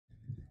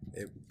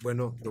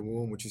Bueno, don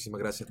Hugo, muchísimas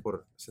gracias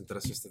por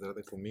sentarse esta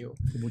tarde conmigo.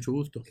 Con mucho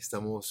gusto.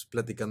 Estamos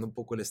platicando un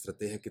poco de la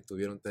estrategia que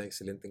tuvieron tan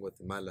excelente en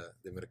Guatemala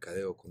de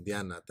mercadeo con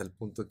Diana, a tal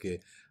punto que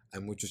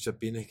hay muchos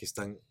chapines que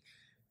están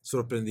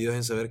sorprendidos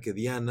en saber que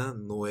Diana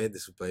no es de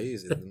su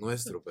país, es de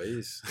nuestro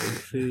país.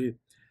 Sí,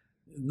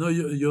 no,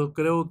 yo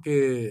creo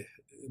que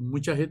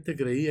mucha gente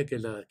creía que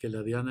la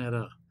Diana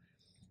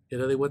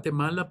era de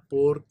Guatemala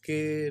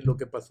porque lo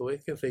que pasó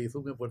es que se hizo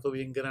un esfuerzo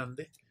bien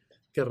grande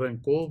que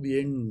arrancó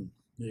bien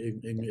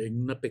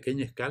en una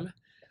pequeña escala,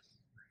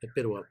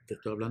 pero te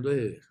estoy hablando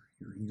de,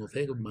 no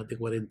sé, más de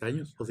 40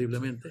 años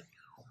posiblemente.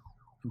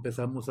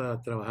 Empezamos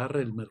a trabajar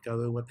el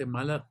mercado de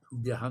Guatemala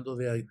viajando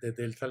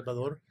desde El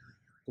Salvador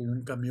con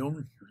un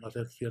camión a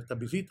hacer ciertas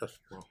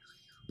visitas. Wow.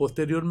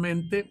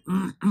 Posteriormente,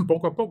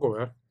 poco a poco,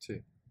 ¿verdad?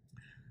 Sí,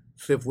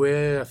 Se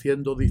fue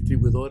haciendo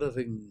distribuidoras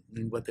en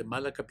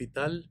Guatemala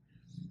capital,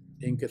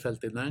 en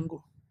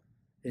Quetzaltenango,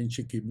 en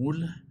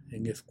Chiquimula,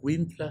 en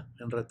Escuintla,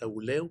 en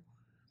Ratabuleu.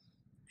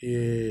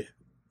 eh,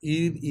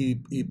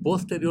 y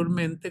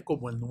posteriormente,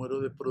 como el número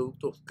de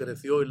productos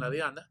creció en la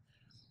Diana,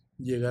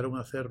 llegaron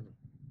a ser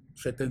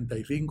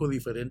 75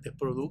 diferentes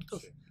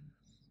productos.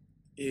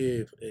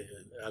 sí,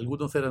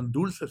 Algunos eran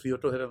dulces y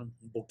otros eran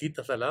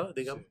boquitas saladas,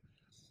 sí, digamos.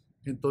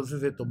 Entonces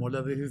se tomó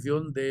la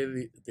decisión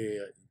de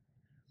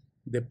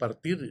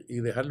partir y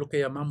dejar lo que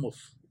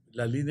llamamos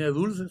la línea de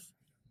dulces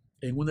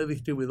en una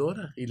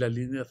distribuidora y la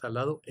línea de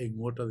salado en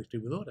otra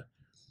distribuidora.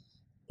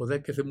 O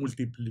sea que se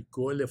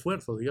multiplicó el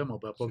esfuerzo, digamos,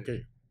 sí,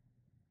 porque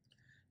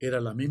era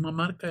la misma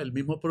marca, el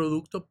mismo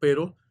producto,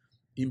 pero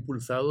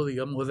impulsado,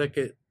 digamos, o sea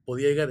que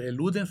podía llegar el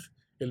lunes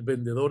el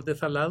vendedor de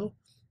salado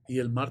y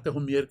el martes o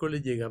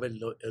miércoles llegaba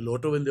el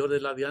otro vendedor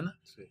de la Diana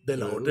sí. de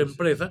la Pero de otra dulces,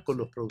 empresa con sí.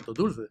 los productos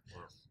dulces.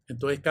 Wow.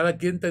 Entonces cada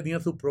quien tenía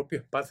su propio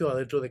espacio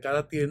adentro de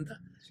cada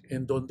tienda Sí,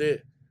 en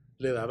donde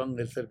le daban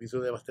el servicio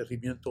de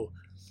abastecimiento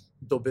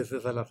 2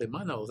 veces a la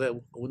semana, o sea,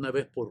 una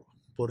vez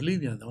por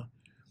línea, ¿no?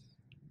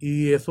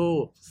 Y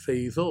eso se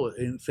hizo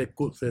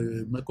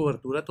una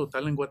cobertura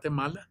total en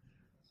Guatemala.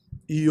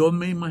 Y yo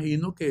me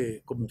imagino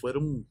que como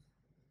fueron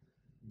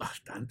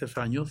bastantes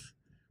años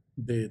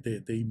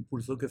de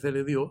impulso que se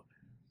le dio,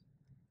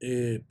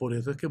 por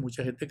eso es que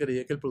mucha gente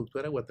creía que el producto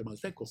era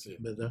guatemalteco, sí.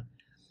 ¿verdad?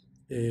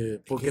 Es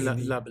Porque que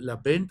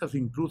las ventas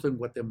incluso en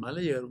Guatemala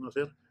llegaron a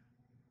ser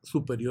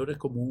superiores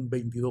como un wow.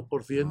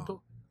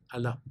 22% a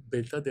las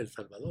ventas de El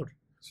Salvador,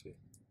 Sí,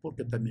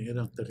 porque también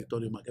era un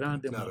territorio más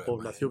grande, más claro, hay más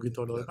población y gente,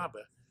 todo lo claro. demás,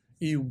 ¿verdad?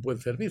 Y un buen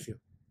servicio.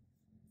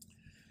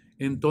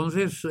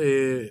 Entonces,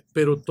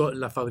 pero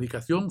la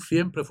fabricación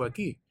siempre fue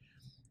aquí.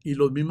 Y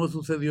lo mismo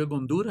sucedió en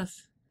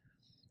Honduras,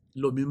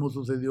 lo mismo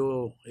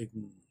sucedió en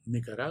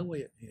Nicaragua,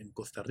 en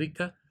Costa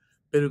Rica,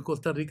 pero en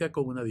Costa Rica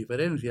con una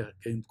diferencia,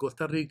 que en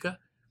Costa Rica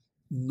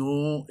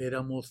no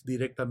éramos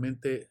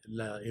directamente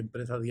la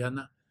empresa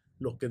Diana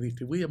los que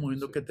distribuíamos,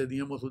 sino Sí, que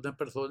teníamos una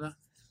persona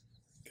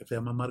que se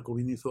llama Marco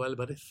Vinicio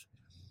Álvarez,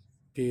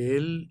 que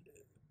él,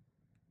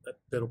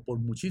 pero por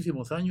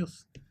muchísimos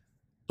años,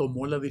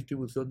 tomó la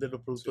distribución de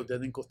los productos sí,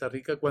 Diana en Costa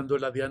Rica cuando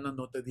la Diana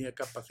no tenía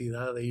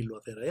capacidad de irlo a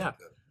hacer allá.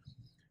 claro.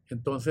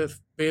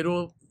 Entonces,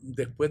 pero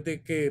después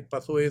de que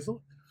pasó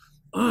eso,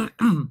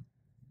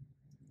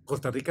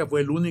 Costa Rica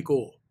fue el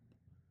único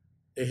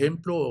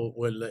ejemplo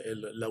o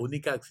la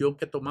única acción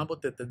que tomamos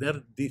de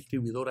tener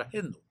distribuidor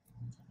ajeno.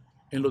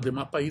 En los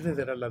demás países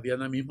era la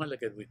Diana misma la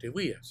que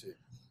distribuía. Sí.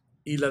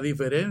 Y la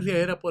diferencia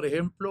era, por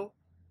ejemplo,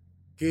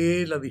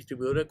 que la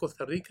distribuidora de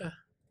Costa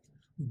Rica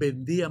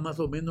vendía más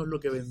o menos lo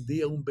que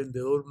vendía un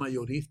vendedor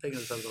mayorista en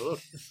El Salvador.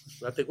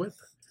 Date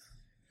cuenta.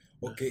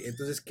 Ok,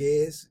 entonces,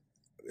 ¿qué es?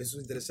 Eso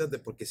es interesante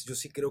porque yo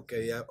sí creo que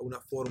había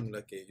una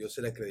fórmula que yo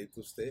se la acredito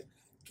a usted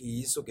que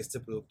hizo que este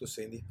producto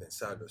sea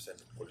indispensable, o sea, en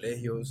los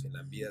colegios, en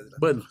las vidas de las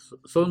Bueno,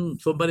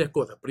 personas. son varias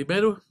cosas.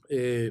 Primero,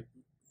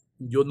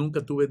 yo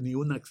nunca tuve ni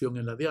una acción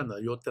en la Diana,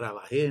 yo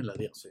trabajé en la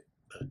Diana. Sí,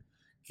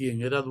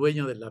 Quien era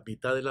dueño de la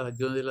mitad de las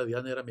acciones de la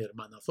Diana era mi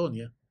hermana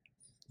Sonia,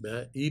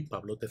 ¿verdad? Y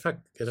Pablo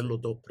Tesac, que eran sí, los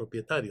dos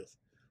propietarios.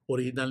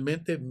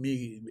 Originalmente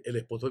el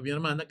esposo de mi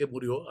hermana, que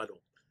murió a los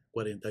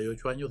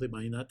 48 años,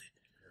 imagínate,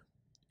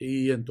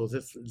 y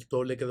entonces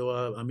todo le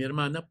quedó a mi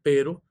hermana,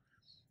 pero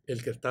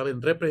el que estaba en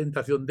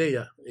representación de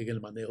ella en el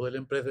manejo de la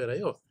empresa era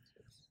yo.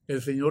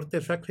 El señor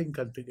Tesac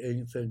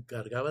se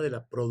encargaba de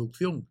la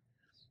producción,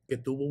 que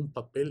tuvo un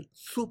papel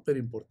súper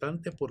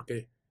importante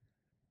porque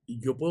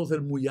yo puedo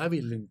ser muy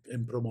hábil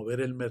en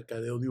promover el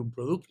mercadeo de un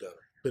producto, claro.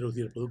 pero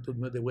si el producto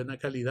no es de buena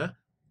calidad,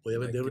 voy a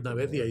No hay vender que una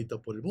vez y ahí promoverlo.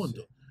 está por el Sí,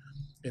 mundo.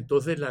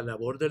 Entonces la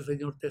labor del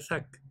señor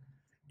Tesac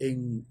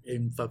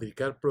en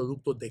fabricar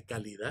productos de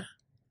calidad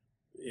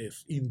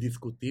es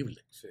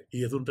indiscutible sí,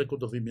 y es un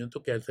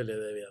reconocimiento que a él se le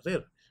debe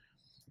hacer.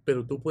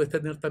 Pero tú puedes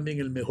tener también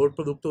el mejor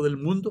producto del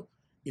mundo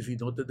y si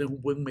no tienes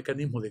un buen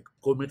mecanismo de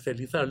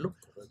comercializarlo,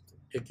 correcto.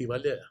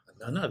 equivale A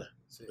a nada. nada.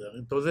 Sí.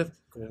 Entonces,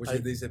 Como mucha hay,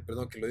 gente dice,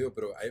 perdón que lo digo,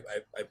 pero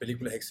hay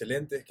películas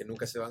excelentes que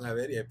nunca se van a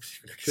ver y hay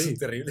películas que son sí,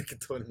 terribles que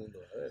todo el mundo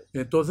va a ver.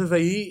 entonces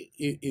ahí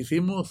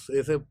hicimos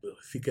ese,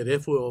 si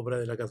querés fue obra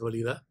de la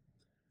casualidad,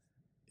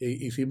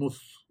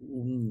 hicimos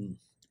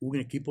un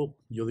equipo,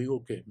 yo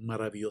digo que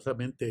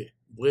maravillosamente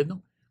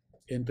bueno,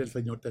 entre el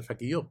señor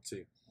Tesac y yo,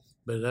 Sí,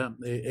 ¿verdad?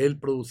 Él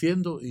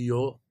produciendo y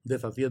yo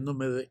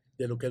deshaciéndome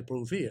de lo que él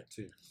producía.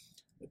 sí.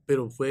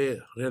 Pero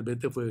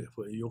realmente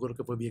yo creo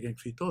que fue bien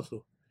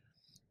exitoso,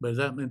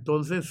 ¿verdad?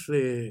 Entonces,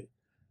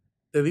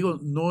 te digo,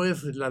 no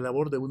es la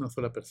labor de una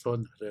sola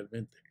persona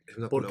realmente, Es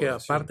una porque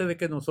colaboración. aparte de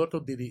que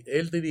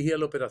él dirigía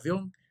la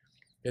operación,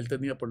 él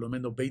tenía por lo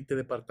menos 20 Sí,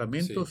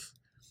 departamentos,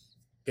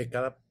 que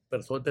cada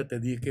persona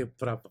tenía que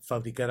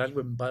fabricar algo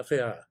en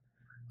base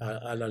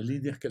a las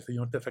líneas que el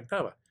señor te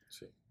sacaba.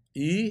 sí.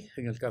 Y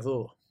en el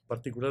caso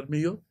particular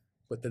mío,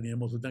 pues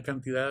teníamos una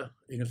cantidad,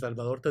 en El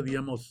Salvador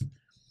teníamos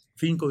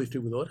 5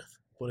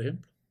 distribuidoras, por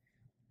ejemplo.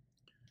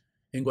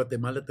 En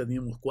Guatemala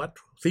teníamos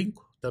 4,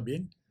 5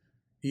 también.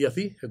 Y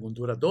así, en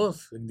Honduras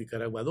 2, en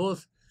Nicaragua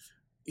 2.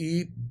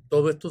 Y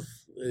todos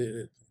estos,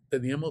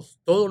 teníamos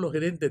todos los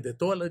gerentes de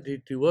todas las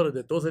distribuidoras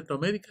de toda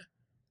Centroamérica,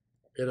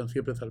 eran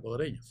siempre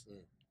salvadoreños. Mm.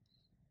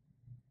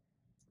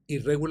 Y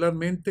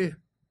regularmente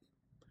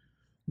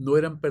no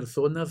eran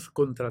personas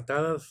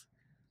contratadas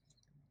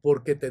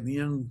porque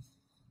tenían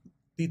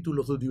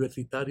títulos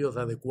universitarios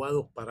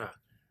adecuados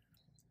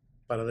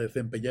para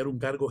desempeñar un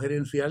cargo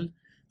gerencial,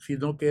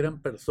 sino que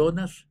eran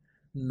personas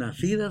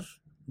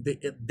nacidas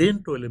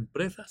dentro de la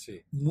empresa.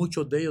 Sí.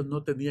 Muchos de ellos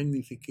no tenían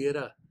ni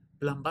siquiera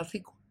plan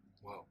básico,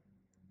 Wow.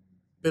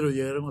 pero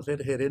llegaron a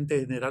ser gerentes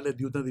generales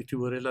de una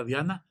distribuidora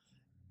diana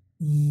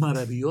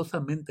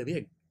maravillosamente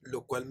bien.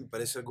 Lo cual me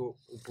parece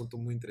un punto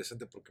muy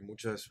interesante porque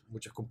muchas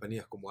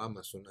compañías como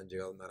Amazon han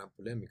llegado a una gran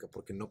polémica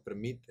porque no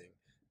permiten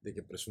de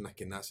que personas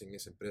que nacen en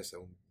esa empresa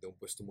de un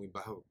puesto muy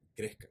bajo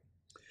crezcan.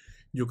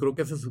 Yo creo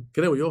que eso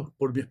creo yo,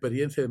 por mi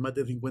experiencia de más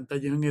de 50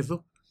 años en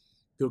eso,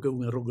 creo que es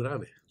un error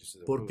grave.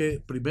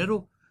 Porque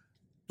primero,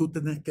 tú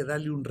tenés que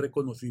darle un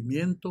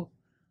reconocimiento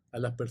a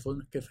las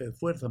personas que se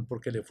esfuerzan,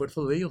 porque el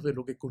esfuerzo de ellos es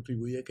lo que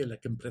contribuye a que la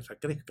empresa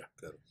crezca.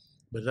 Claro.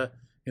 ¿Verdad?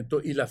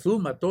 Entonces, y la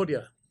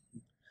sumatoria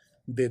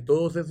de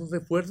todos esos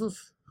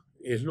esfuerzos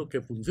es lo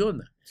que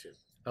funciona. Sí.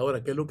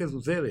 Ahora, ¿qué es lo que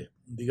sucede?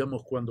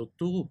 Digamos, cuando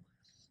tú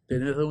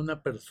tenés a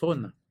una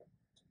persona,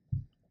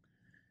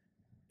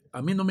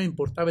 a mí no me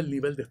importaba el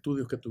nivel de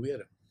estudios que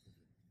tuviera.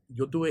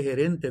 Yo tuve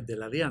gerentes de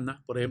la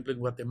Diana, por ejemplo, en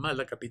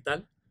Guatemala,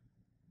 capital,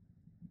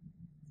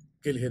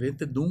 que el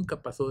gerente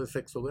nunca pasó de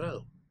sexto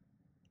grado.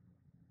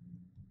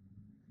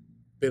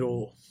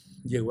 Pero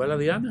llegó a la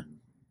Diana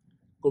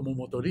como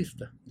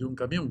motorista de un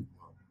camión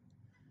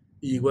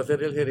y llegó a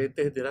ser el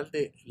gerente general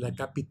de la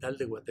capital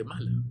de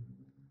Guatemala,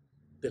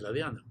 de la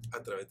Diana.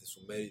 A través de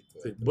su mérito.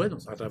 Sí, bueno,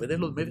 a través de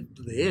los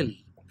méritos de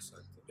él.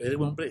 Exacto. Era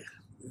un hombre.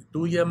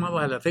 Tú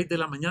llamabas a las 6 de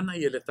la mañana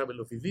y él estaba en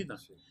la oficina.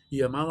 Sí. Y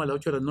llamabas a las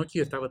 8 de la noche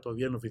y estaba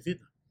todavía en la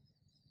oficina.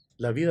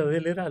 La vida de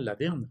él era la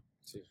Diana.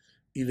 Sí.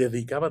 Y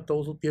dedicaba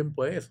todo su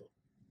tiempo a eso.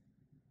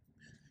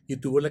 Y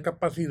tuvo la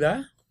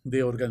capacidad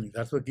de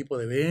organizar su equipo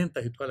de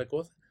ventas y toda la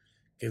cosa,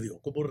 que dio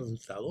como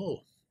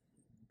resultado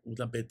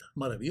una venta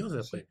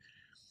maravillosa. Sí. Pues.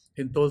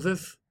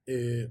 Entonces,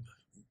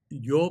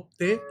 yo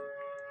opté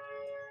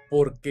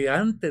porque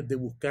antes de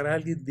buscar a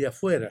alguien de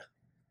afuera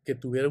que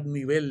tuviera un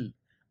nivel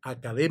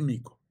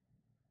académico,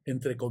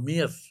 entre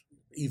comillas,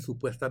 y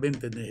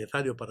supuestamente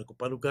necesario para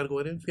ocupar un cargo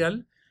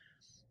gerencial,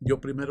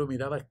 yo primero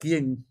miraba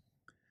quién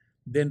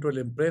dentro de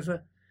la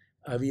empresa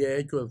había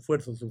hecho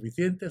esfuerzos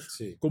suficientes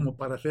Sí. como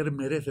para ser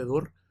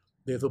merecedor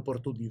de esa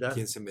oportunidad.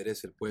 ¿Quién se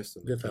merece el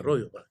puesto? De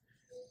desarrollo.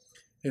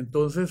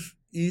 Entonces,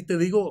 y te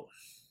digo,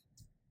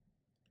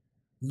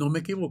 no me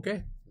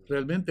equivoqué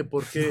realmente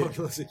porque...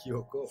 No se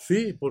equivocó.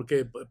 Sí,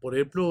 porque, por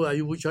ejemplo,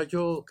 hay un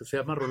muchacho que se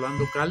llama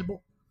Rolando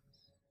Calvo,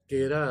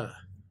 que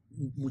era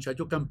un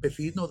muchacho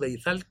campesino de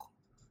Izalco,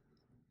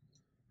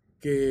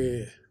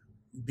 que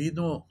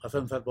vino a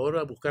San Salvador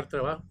a buscar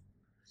trabajo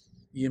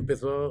y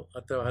empezó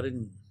a trabajar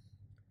en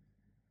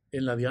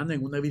la Diana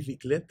en una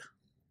bicicleta,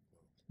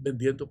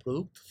 vendiendo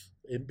productos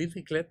en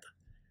bicicleta.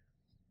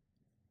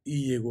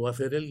 Y llegó a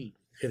ser el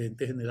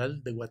gerente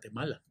general de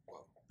Guatemala,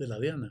 de la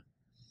Diana.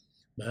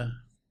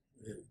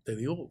 Te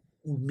digo,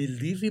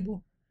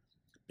 humildísimo,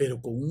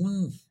 pero con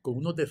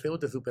unos deseos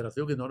de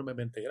superación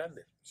enormemente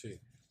grandes. Sí.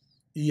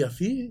 Y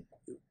así,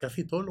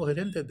 casi todos los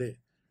gerentes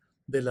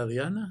de la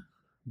Diana,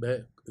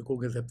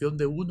 con excepción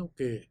de uno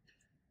que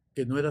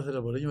no era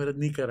salvadoreño, era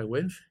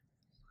nicaragüense,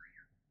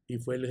 y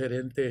fue el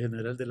gerente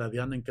general de la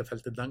Diana en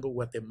Quetzaltenango,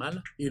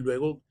 Guatemala, y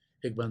luego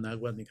en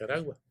Managua,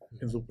 Nicaragua,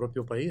 en su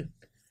propio país.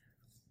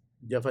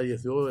 Ya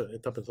falleció,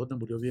 esta persona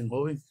murió bien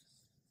joven,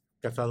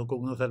 casado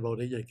con una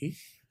salvadoreña aquí.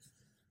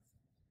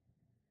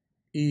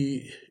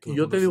 Y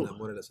yo te digo... Todo el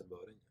mundo se enamora de la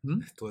salvadoreña. ¿Mm?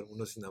 Todo el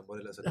mundo se enamora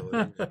de la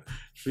salvadoreña.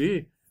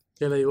 Sí,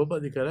 se la llevó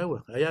para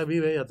Nicaragua. Allá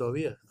vive ella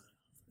todavía.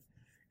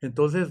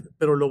 Entonces,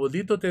 pero lo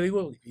bonito te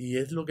digo, y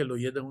es lo que lo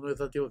llena uno de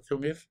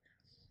satisfacción, es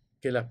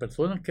que las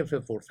personas que se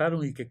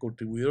esforzaron y que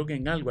contribuyeron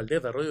en algo al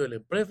desarrollo de la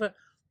empresa,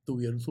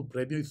 tuvieron su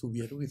premio y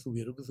subieron y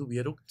subieron y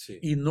subieron. Sí.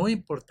 Y no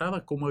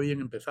importaba cómo habían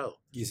empezado.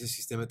 Y ese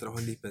sistema de trabajo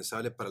es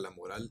indispensable para la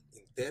moral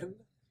interna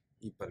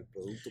y para el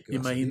producto que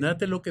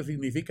Imagínate lo que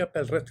significa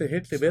para el resto de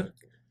gente ver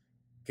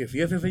que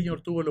si ese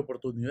señor tuvo la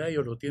oportunidad,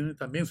 ellos lo tienen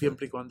también,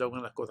 siempre y cuando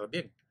hagan las cosas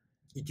bien.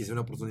 Y que sea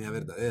una oportunidad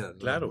verdadera, no una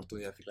Claro,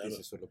 oportunidad ficticia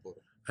claro. solo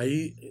por...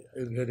 Ahí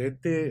el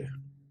gerente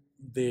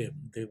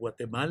de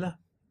Guatemala,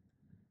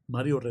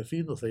 Mario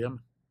Refino se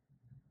llama,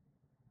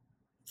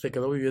 se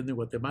quedó viviendo en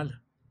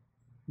Guatemala.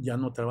 Ya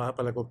no trabaja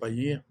para la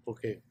compañía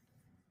porque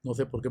no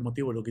sé por qué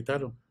motivo lo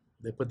quitaron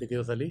después de que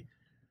yo salí.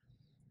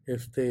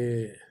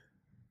 Ese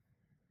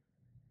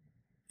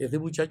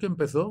muchacho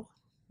empezó,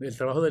 el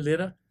trabajo de él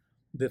era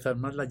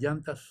desarmar las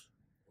llantas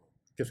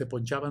que se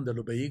ponchaban de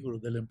los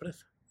vehículos de la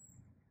empresa.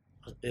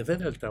 Ese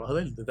era el trabajo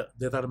de él,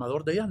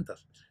 desarmador de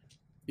llantas.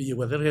 Y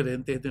llegó a ser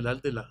gerente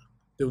general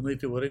de una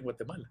distribuidora en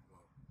Guatemala.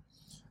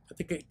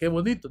 Así que qué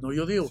bonito, ¿no?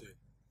 Yo digo, Sí.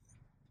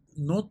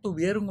 no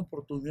tuvieron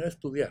oportunidad de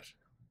estudiar,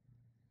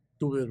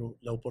 tuvieron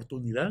la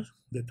oportunidad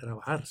de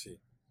trabajar. Sí.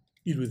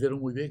 Y lo hicieron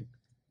muy bien,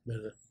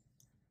 ¿verdad?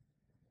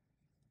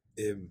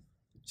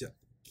 Ya,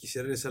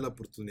 quisiera regresar a la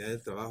oportunidad de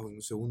trabajo en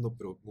un segundo,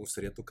 pero me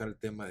gustaría tocar el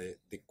tema de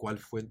cuál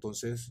fue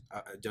entonces,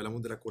 ya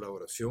hablamos de la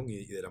colaboración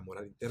y de la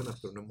moral interna,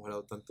 pero no hemos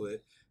hablado tanto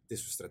de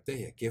su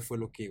estrategia. ¿Qué fue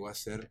lo que llegó a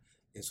ser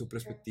en su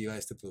perspectiva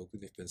este producto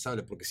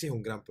indispensable? Porque sí es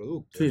un gran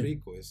producto, Sí. es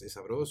rico, es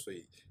sabroso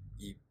y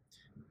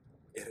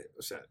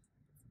o sea,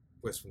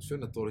 pues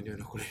funciona, todos los niños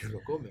en los colegios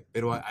lo comen,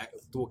 pero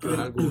tuvo que ver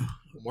algo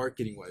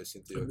marketing wise,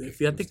 siento yo.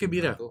 Fíjate que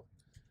mira,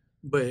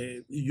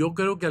 yo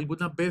creo que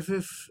algunas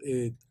veces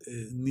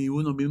ni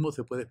uno mismo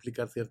se puede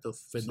explicar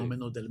ciertos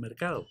fenómenos del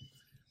mercado.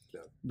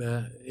 Claro.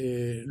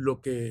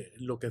 Lo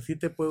que sí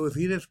te puedo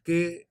decir es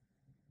que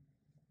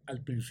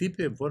al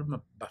principio, en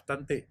forma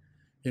bastante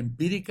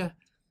empírica,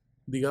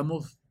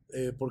 digamos,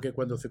 porque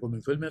cuando se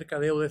comenzó el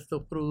mercadeo de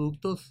estos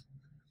productos,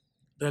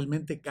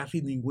 realmente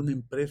casi ninguna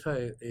empresa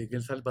en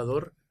El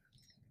Salvador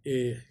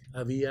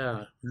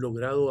había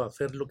logrado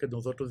hacer lo que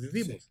nosotros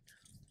hicimos. Sí.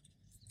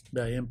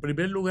 En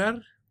primer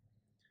lugar,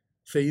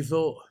 se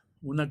hizo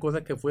una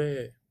cosa que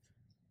fue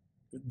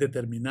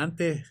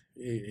determinante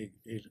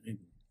en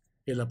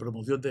la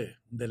promoción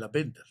de las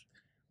ventas.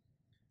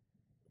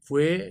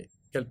 Fue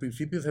que al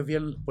principio se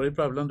hacían, por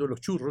ejemplo, hablando de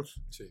los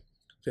churros, sí,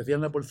 se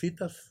hacían las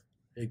bolsitas,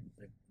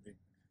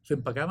 se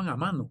empacaban a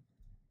mano,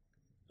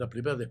 la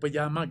primera, después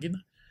ya a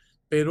máquina,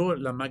 pero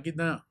la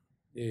máquina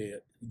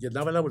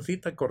llenaba la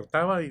bolsita,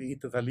 cortaba y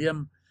te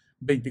salían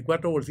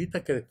 24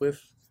 bolsitas que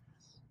después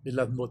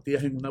las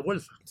metías en una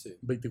bolsa. sí.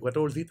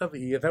 24 bolsitas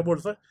y esa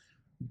bolsa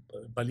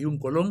valía un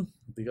colón,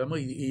 digamos,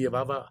 y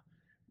llevaba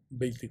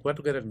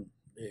 24 que eran,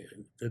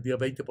 tenía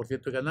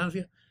 20% de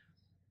ganancia,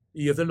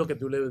 y eso es lo que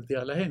tú le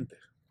vendías a la gente.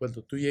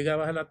 Cuando tú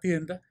llegabas a la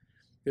tienda,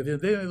 te decían,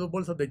 deme 2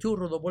 bolsas de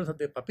churros, 2 bolsas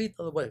de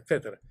papitas,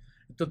 etc.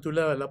 Entonces tú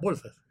le dabas las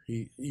bolsas,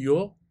 y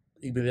yo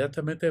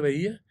inmediatamente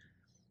veía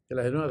que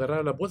la gente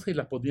agarraba las bolsas y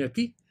las ponía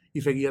aquí,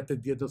 y seguía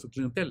atendiendo a su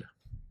clientela.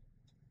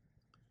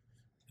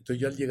 Entonces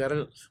yo al llegar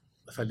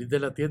a salir de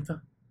la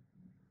tienda,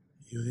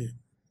 yo dije,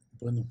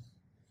 bueno,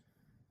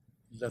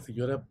 la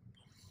señora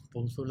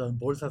puso las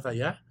bolsas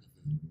allá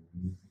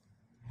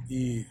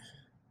y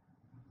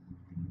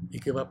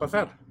 ¿qué va a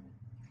pasar?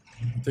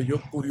 Entonces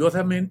yo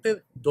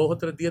curiosamente 2 o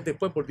 3 días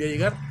después volví a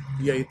llegar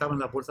y ahí estaban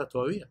las bolsas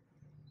todavía.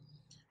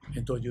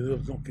 Entonces yo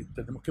digo, no, que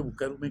tenemos que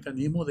buscar un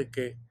mecanismo de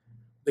que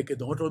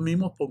nosotros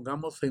mismos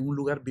pongamos en un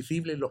lugar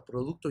visible los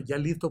productos ya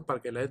listos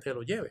para que la gente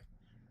los lleve.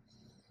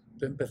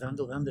 Estoy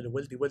empezando dándole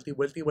vuelta y vuelta y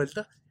vuelta y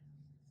vuelta.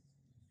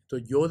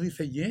 Entonces yo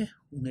diseñé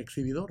un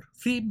exhibidor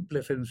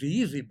simple,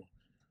 sencillísimo,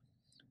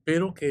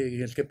 pero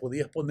en el que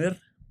podías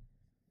poner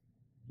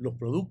los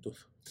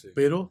productos, sí,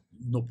 pero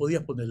no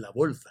podías poner la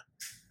bolsa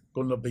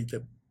con los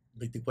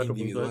 24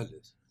 individuales.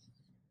 Productos,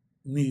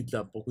 ni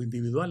tampoco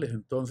individuales.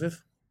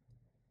 Entonces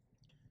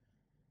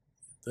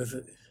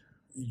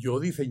yo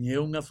diseñé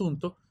un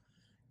asunto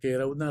que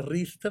era una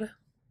ristra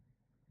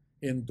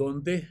en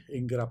donde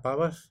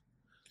engrapabas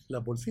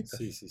las bolsitas.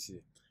 Sí, sí,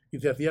 sí. Y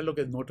se hacía lo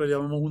que nosotros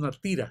llamamos una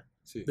tira,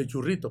 sí, de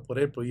churritos, por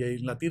ejemplo, y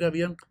en la tira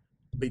habían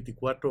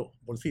 24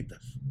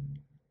 bolsitas.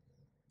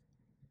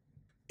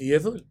 Y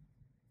eso,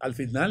 al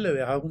final le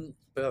dejaba un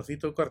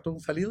pedacito de cartón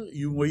salido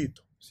y un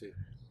hoyito. Sí.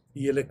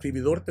 Y el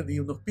escribidor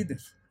tenía unos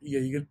pines, y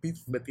ahí en el pin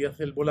metías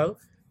el volado,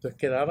 entonces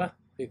quedaba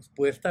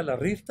expuesta la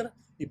ristra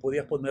y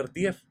podías poner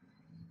 10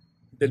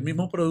 del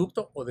mismo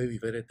producto o de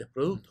diferentes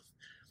productos.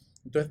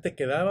 Entonces te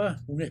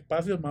quedaba un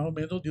espacio más o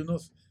menos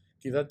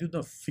quizás de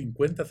unos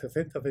 50,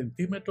 60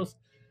 centímetros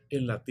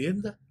en la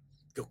tienda,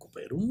 que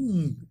ocupaba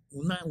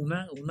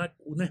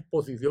una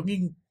exposición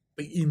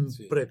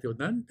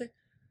impresionante, sí,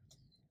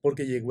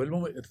 porque llegó el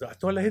momento, a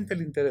toda la gente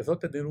le interesó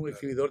tener un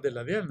exhibidor de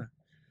la Diana.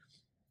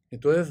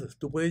 Entonces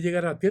tú puedes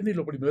llegar a la tienda y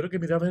lo primero que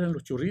mirabas eran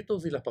los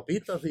churritos y las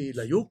papitas y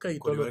la yuca y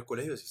cuando todo. Iba al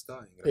colegio sí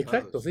estaban engrapados.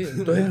 Exacto, sí.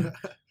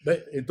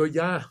 Entonces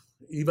ya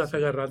ibas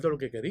agarrando lo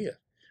que querías.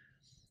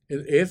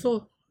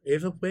 Eso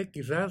fue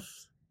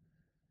quizás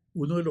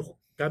uno de los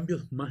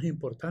cambios más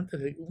importantes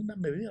de una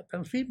medida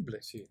tan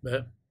simple. Sí.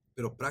 ¿Verdad?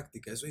 Pero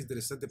práctica, eso es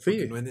interesante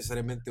porque sí, no es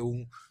necesariamente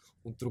un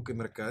truque de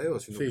mercadeo,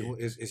 sino sí,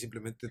 que es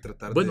simplemente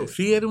tratar bueno, de...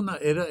 sí, era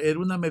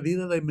una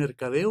medida de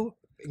mercadeo.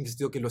 En el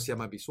sentido que lo hacía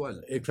más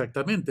visual.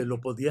 Exactamente,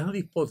 lo podías a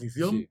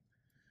disposición, sí,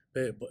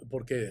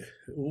 Porque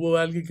hubo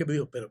alguien que me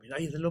dijo, pero mira,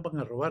 ahí se lo van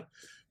a robar.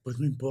 Pues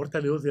no importa,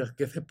 le digo,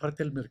 que esa es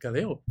parte del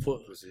mercadeo.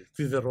 Pues sí.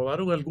 Si se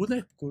robaron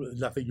algunas,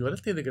 la señora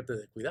tiene que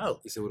tener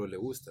cuidado. Y seguro le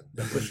gustan.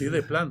 Pues sí,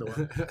 de plano.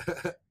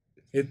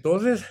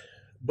 Entonces,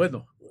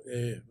 bueno,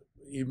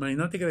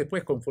 imagínate que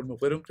después, conforme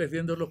fueron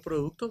creciendo los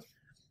productos,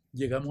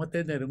 llegamos a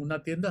tener en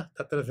una tienda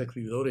hasta 3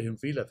 exhibidores en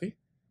fila, ¿sí?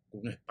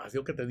 Un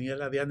espacio que tenía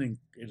la Diana en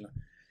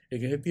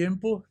ese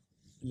tiempo,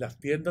 las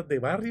tiendas de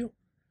barrio,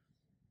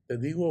 te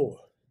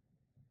digo,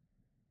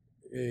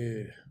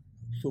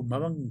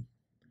 sumaban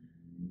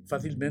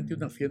fácilmente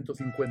unas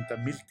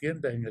 150.000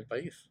 tiendas en el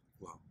país.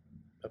 Wow.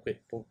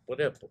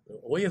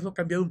 Hoy eso ha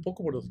cambiado un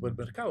poco por los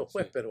supermercados,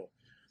 pues, Sí. pero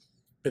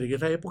en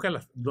esa época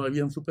no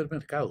habían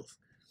supermercados.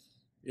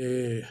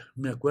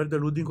 Me acuerdo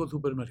el único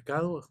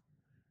supermercado,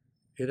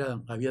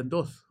 habían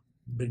 2,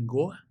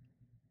 Bengoa,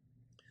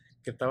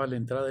 que estaba a la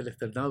entrada del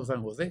Externado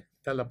San José,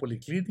 está la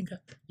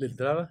Policlínica, la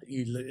entrada,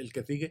 y el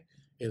que sigue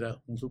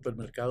era un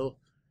supermercado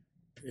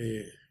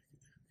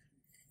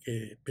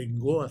que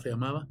Bengoa se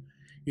llamaba,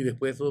 y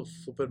después esos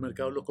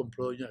supermercados los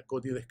compró doña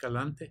Connie de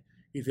Escalante,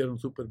 hicieron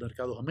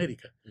Supermercados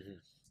América.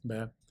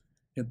 ¿Verdad?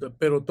 Entonces,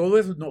 pero todo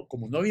eso,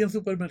 como no había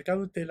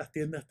supermercados, las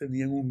tiendas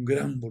tenían un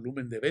gran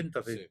volumen de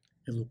ventas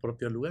en sus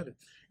propios lugares.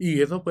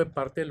 Y eso fue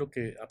parte de lo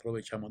que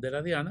aprovechamos de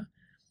la Diana,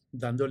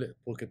 dándole,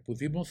 porque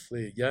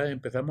ya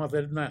empezamos a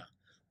hacer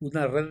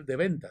una red de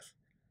ventas,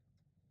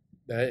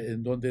 ¿verdad?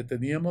 En donde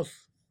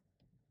teníamos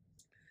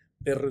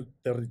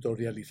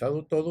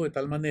territorializado todo de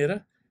tal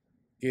manera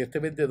que este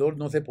vendedor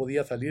no se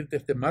podía salir de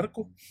este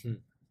marco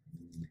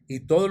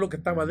y todo lo que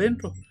estaba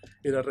dentro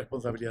era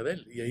responsabilidad de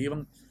él. Y ahí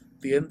iban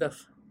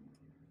tiendas,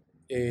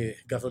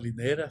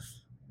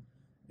 gasolineras,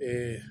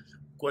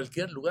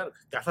 cualquier lugar,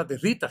 casas de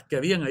citas que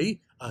habían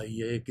ahí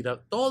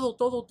todo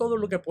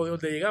lo que podía,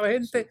 donde llegaba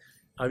gente,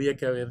 había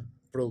que haber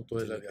producto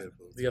de la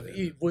Diana.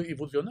 Y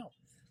funcionó.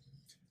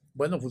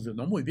 Bueno,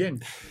 funcionó muy bien.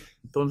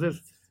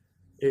 Entonces,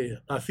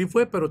 así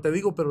fue, pero te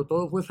digo, pero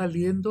todo fue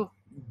saliendo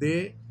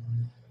de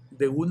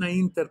una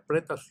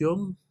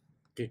interpretación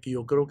que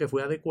yo creo que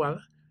fue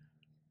adecuada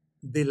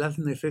de las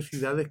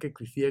necesidades que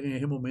existían en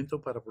ese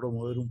momento para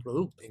promover un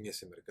producto. En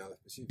ese mercado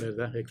específico.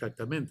 ¿Verdad?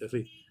 Exactamente,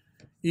 sí.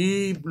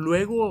 Y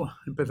luego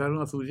empezaron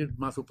a surgir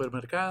más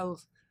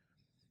supermercados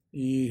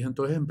y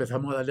entonces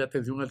empezamos a darle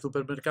atención al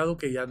supermercado,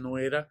 que ya no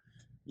era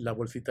la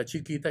bolsita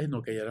chiquita,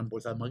 sino que ya eran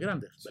bolsas más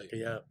grandes. Sí. Que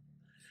ya,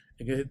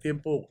 en ese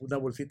tiempo una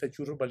bolsita de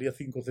churros valía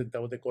 5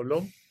 centavos de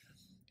colón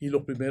y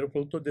los primeros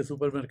productos de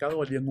supermercado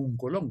valían 1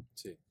 colón.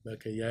 Sí.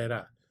 Que ya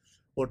era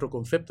otro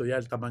concepto, ya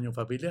el tamaño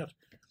familiar.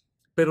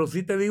 Pero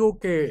sí te digo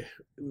que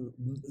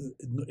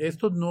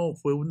esto no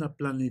fue una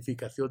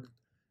planificación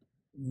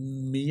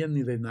mía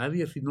ni de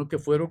nadie, sino que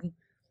fueron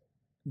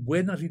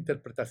buenas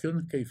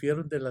interpretaciones que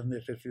hicieron de las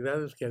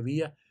necesidades que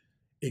había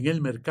en el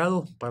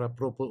mercado para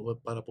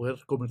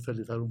poder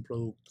comercializar un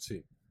producto.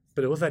 Sí.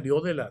 Pero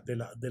salió de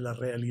la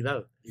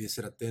realidad. Y de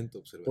ser atento,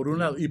 observativo. Por un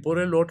lado. Y por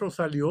el otro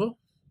salió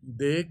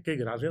de que,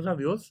 gracias a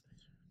Dios,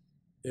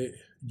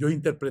 yo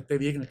interpreté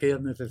bien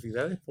aquellas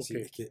necesidades porque... Sí,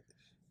 es que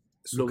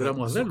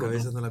logramos hacerlo. Sus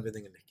cabezas no las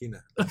venden en la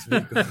esquina.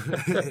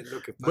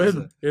 Lo que pasa.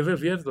 Bueno, eso es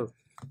cierto.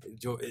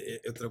 Yo,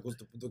 otro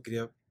punto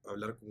quería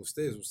hablar con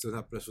ustedes. Usted es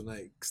una persona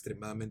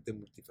extremadamente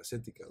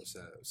multifacética, o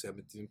sea, se ha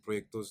metido en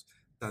proyectos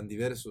tan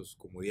diversos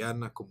como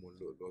Diana, como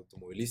lo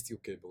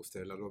automovilístico, que me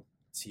gustaría hablarlo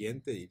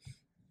siguiente, y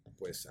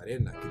pues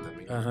Arena, que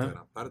también es una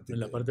gran parte. En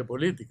la parte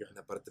política. En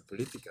la parte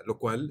política, lo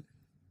cual,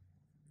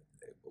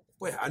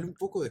 pues, habla un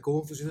poco de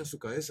cómo funciona su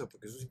cabeza,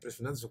 porque eso es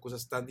impresionante, son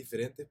cosas tan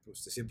diferentes, pero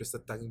usted siempre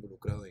está tan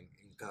involucrado en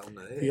cada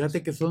una de ellas.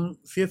 Fíjate que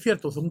sí es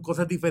cierto, son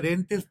cosas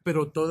diferentes,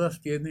 pero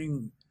todas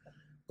tienen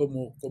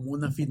como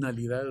una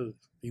finalidad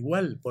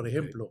igual. Por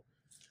ejemplo,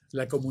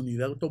 la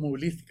comunidad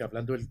automovilística,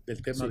 hablando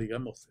del tema,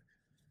 digamos,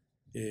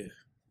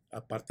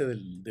 aparte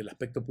del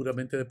aspecto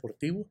puramente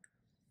deportivo,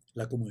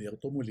 la comunidad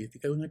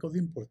automovilística es una cosa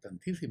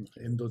importantísima,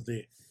 en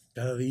donde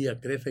cada día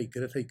crece y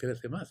crece y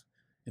crece más.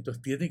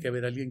 Entonces tiene que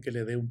haber alguien que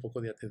le dé un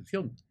poco de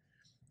atención,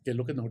 que es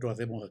lo que nosotros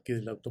hacemos aquí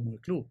del Automóvil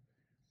Club.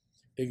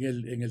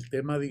 En el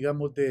tema,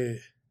 digamos,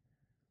 de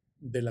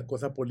la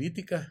cosa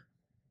política,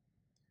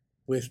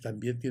 pues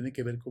también tiene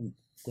que ver con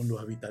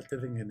los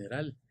habitantes en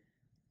general,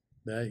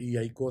 ¿verdad? Y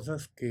hay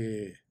cosas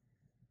que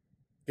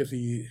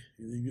si,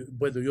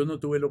 bueno, yo no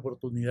tuve la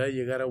oportunidad de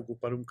llegar a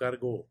ocupar un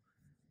cargo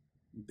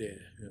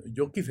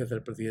yo quise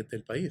ser presidente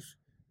del país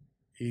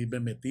y me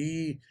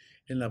metí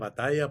en la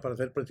batalla para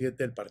ser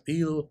presidente del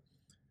partido.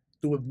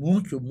 Tuve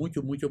muchos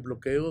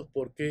bloqueos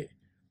porque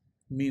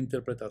mi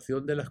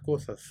interpretación de las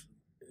cosas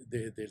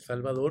de El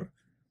Salvador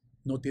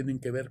no tienen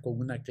que ver con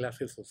una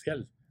clase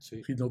social,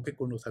 sino que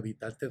con los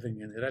habitantes en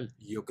general.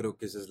 Y yo creo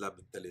que esa es la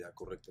mentalidad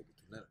correcta que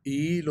tener.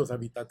 Y los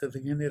habitantes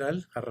en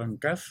general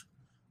arrancás,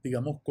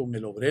 digamos, con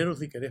el obrero,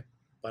 si querés,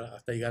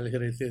 hasta llegar al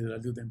gerente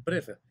general de una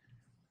empresa.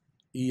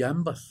 Y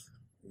ambas,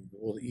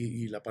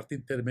 y la parte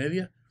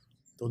intermedia,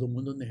 todo el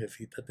mundo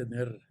necesita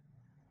tener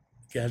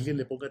que alguien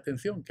le ponga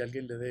atención, que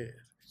alguien le dé.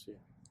 Sí.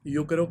 Y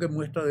yo creo que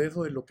muestra de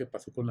eso es lo que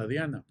pasó con la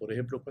Diana. Por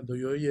ejemplo, cuando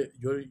yo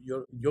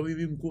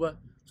viví en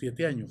Cuba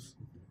 7 años,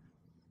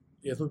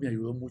 y eso me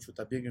ayudó mucho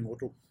también en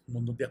otro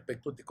montón de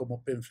aspectos de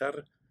cómo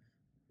pensar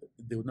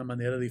de una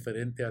manera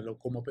diferente a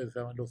cómo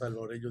pensaban los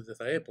salvadoreños de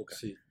esa época.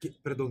 Sí.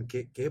 Perdón,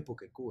 ¿qué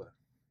época en Cuba?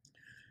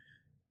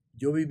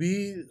 Yo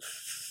viví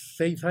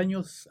 6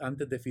 años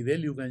antes de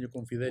Fidel y un año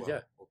con Fidel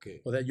ya.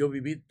 Okay. O sea, yo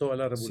viví toda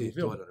la Sí,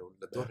 revolución.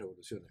 las dos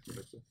revoluciones,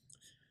 correcto.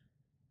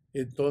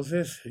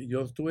 Entonces,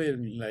 yo estuve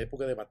en la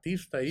época de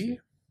Batista ahí,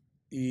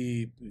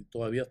 y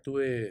todavía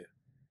estuve.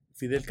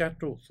 Fidel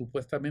Castro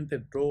supuestamente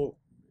entró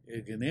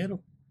en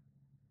enero.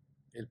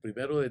 El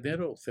 1 de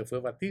enero se fue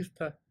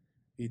Batista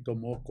y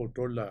tomó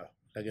control la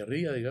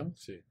guerrilla, digamos.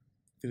 Sí.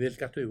 Fidel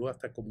Castro llegó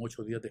hasta como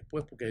 8 días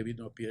después, porque ahí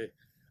vino a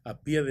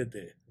pie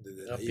desde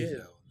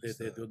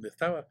donde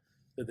estaba,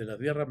 desde la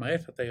Tierra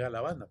Maestra hasta llegar a La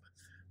Habana,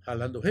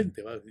 jalando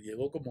gente.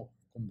 Llegó como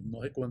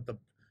no sé cuántas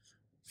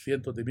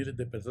cientos de miles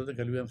de personas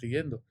que lo iban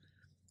siguiendo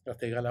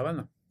hasta llegar a La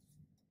Habana.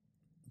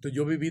 Entonces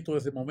yo viví todo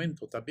ese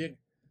momento también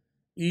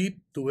y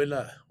tuve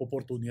la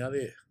oportunidad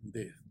de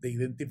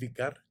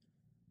identificar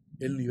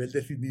el nivel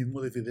de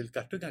cinismo de Fidel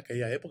Castro en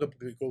aquella época,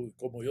 porque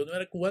como yo no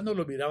era cubano,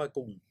 lo miraba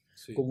con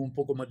un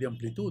poco más de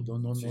amplitud,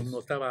 no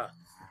estaba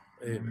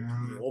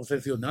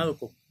obsesionado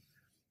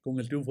con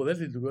el triunfo de él,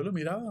 sino yo lo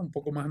miraba un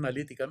poco más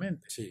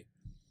analíticamente. Sí.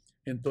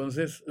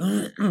 Entonces,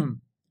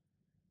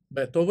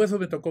 todo eso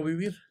me tocó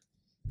vivir.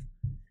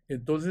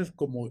 Entonces,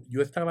 como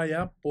yo estaba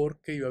allá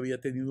porque yo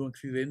había tenido un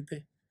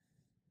accidente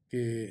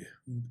que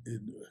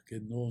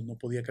no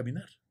podía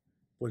caminar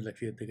por el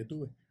accidente que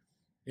tuve.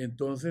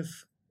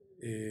 Entonces,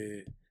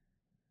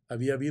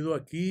 había habido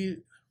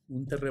aquí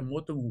un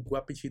terremoto en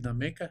Ucuapi,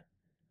 Chinameca,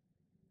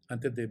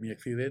 antes de mi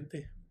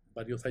accidente,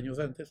 varios años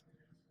antes,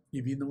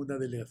 y vino una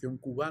delegación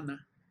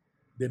cubana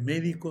de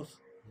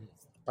médicos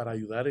para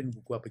ayudar en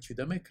Ucuapi,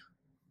 Chinameca.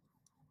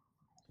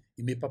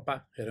 Y mi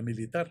papá era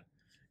militar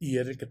y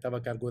era el que estaba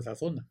a cargo de esa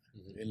zona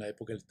en la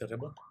época del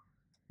terremoto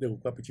de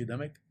Ucuapi,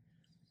 Chinameca.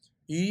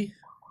 Y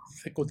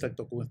se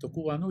contactó con estos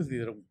cubanos y se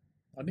hicieron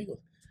amigos.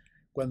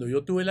 Cuando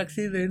yo tuve el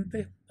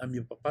accidente, a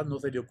mi papá no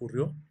se le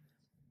ocurrió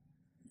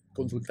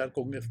consultar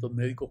con estos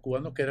médicos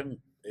cubanos que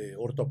eran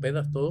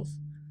ortopedas todos,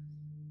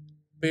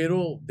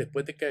 pero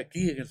después de que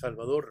aquí en El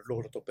Salvador los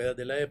ortopedas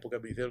de la época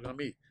me hicieron a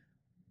mí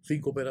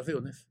 5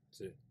 operaciones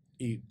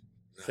y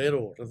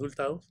 0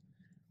 resultados,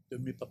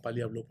 entonces mi papá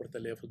le habló por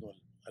teléfono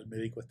al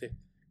médico que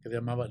se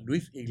llamaba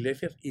Luis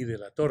Iglesias y de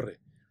la Torre,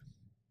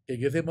 que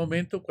en ese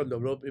momento cuando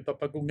habló mi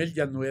papá con él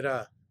ya no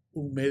era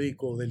un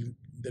médico del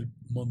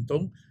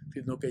montón,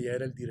 sino que ya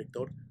era el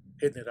director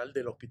general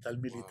del Hospital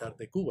Militar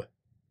de Cuba,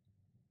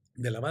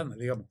 de La Habana,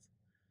 digamos.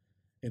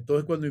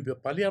 Entonces cuando mi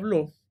papá le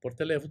habló por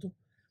teléfono,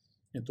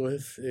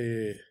 entonces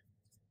le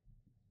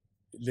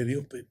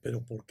dijo,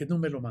 pero ¿por qué no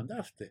me lo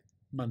mandaste?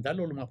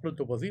 Mandarlo lo más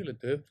pronto posible.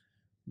 Entonces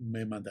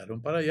me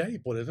mandaron para allá y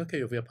por eso es que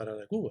yo fui a parar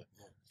a Cuba,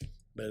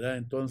 ¿verdad?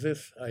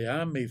 Entonces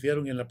allá me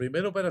hicieron, en la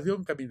primera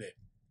operación caminé,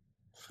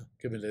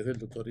 que me le dice el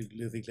doctor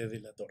Iglesias de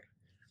la Torre.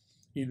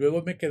 Y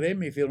luego me quedé,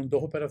 me hicieron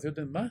 2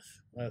 operaciones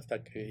más,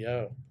 hasta que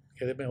ya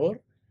quedé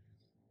mejor,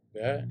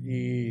 ¿verdad?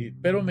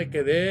 Pero me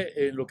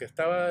quedé en lo que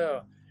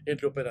estaba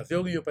entre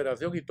operación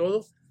y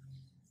todo.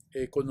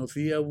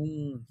 Conocí a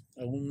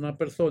una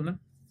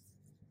persona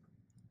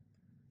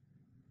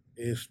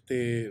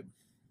que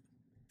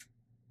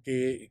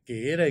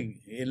era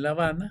en La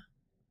Habana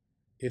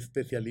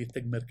especialista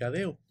en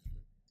mercadeo.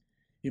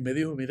 Y me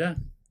dijo, mira,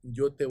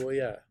 yo te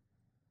voy a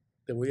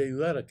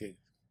ayudar a que,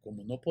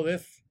 como no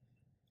podés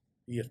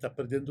y estás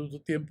perdiendo tu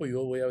tiempo,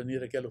 yo voy a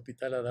venir aquí al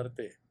hospital a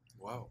darte.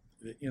 Wow.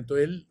 Y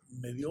entonces él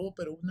me dio,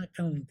 pero una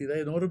cantidad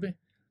enorme.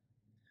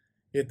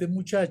 Este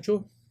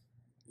muchacho...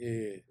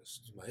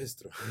 es tu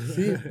maestro.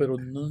 Sí, pero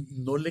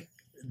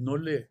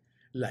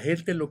la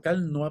gente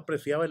local no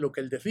apreciaba lo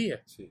que él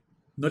decía. Sí.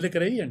 No le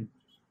creían.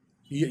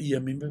 Y a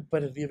mí me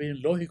parecía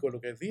bien lógico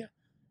lo que decía.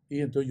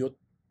 Y entonces yo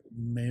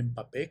me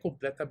empapé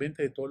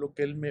completamente de todo lo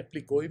que él me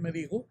explicó y me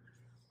dijo.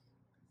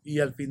 Y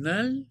al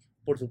final,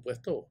 por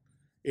supuesto,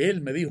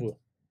 él me dijo,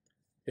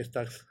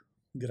 estás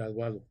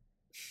graduado.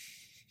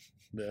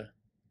 ¿Verdad?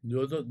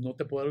 Yo no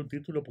te puedo dar un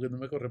título porque no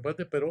me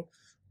corresponde, pero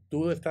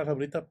tú estás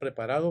ahorita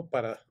preparado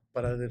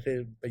para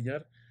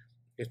desempeñar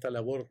esta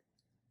labor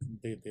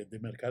de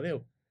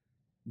mercadeo.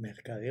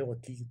 Mercadeo,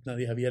 aquí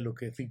nadie sabía lo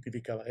que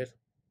significaba eso.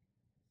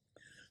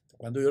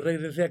 Cuando yo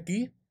regresé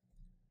aquí,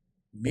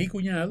 mi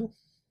cuñado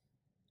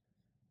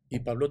y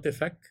Pablo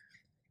Tesac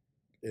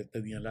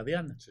tenían la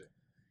Diana. Sí.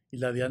 Y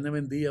la Diana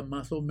vendía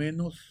más o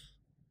menos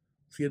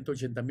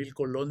 180,000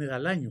 colones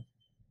al año.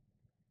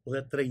 O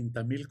sea,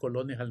 30,000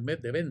 colones al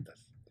mes de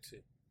ventas.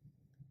 Sí.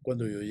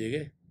 Cuando yo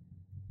llegué.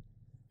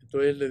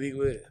 Entonces le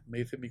digo, me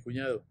dice mi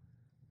cuñado,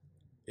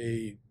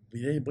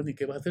 bueno, ¿y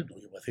qué vas a hacer? No,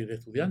 yo voy a seguir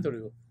estudiando. Le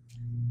digo,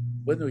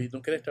 bueno, ¿y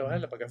no quieres trabajar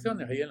en las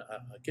vacaciones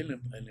aquí en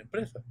la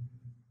empresa?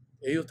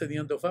 Ellos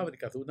tenían 2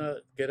 fábricas, una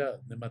que era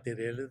de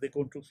materiales de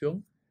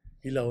construcción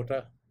y la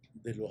otra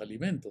de los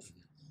alimentos.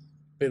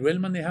 Pero él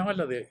manejaba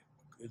la de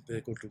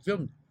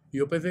construcción. Y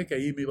yo pensé que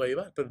ahí me iba a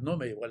llevar, pero no,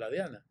 me llevó a la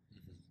Diana.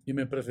 y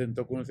me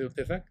presentó con el señor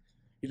Tesac.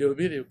 Y le digo,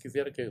 mire, yo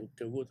quisiera que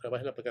Hugo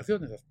trabaje las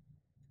vacaciones.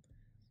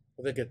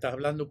 O sea, que estás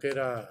hablando que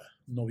era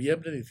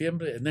noviembre,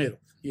 diciembre, enero.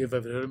 Y en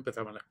febrero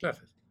empezaban las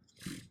clases.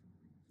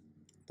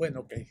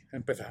 Bueno, ok,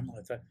 empezamos.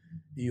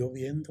 Y yo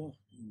viendo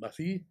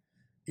así,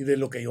 y de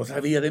lo que yo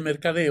sabía de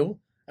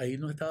mercadeo, ahí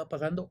no estaba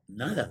pasando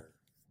nada.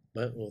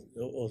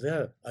 O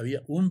sea,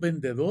 había un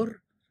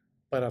vendedor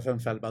para San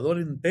Salvador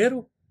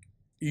entero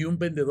y un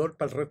vendedor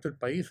para el resto del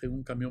país en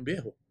un camión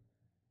viejo.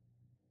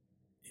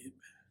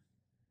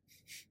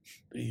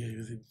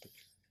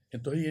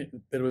 Entonces,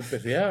 pero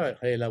empecé a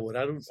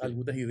elaborar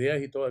algunas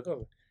ideas y todas las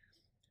cosas.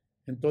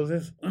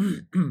 Entonces,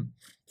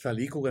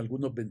 salí con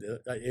algunos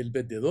vendedores. El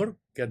vendedor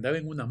que andaba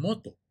en una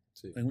moto,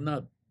 Sí.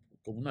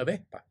 como una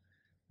Vespa,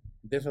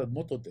 de esas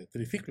motos de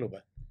triciclo,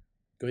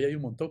 que hoy hay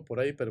un montón por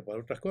ahí, pero para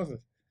otras cosas.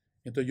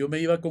 Entonces yo me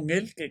iba con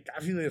él, que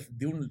casi de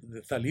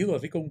salido,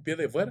 así con un pie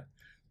de fuera,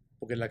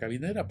 porque la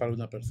cabina era para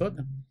una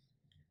persona,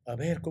 a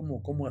ver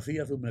cómo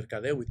hacía su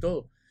mercadeo y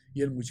todo.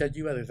 Y el muchacho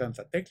iba de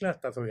Santa Tecla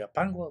hasta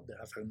Soyapango, de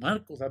San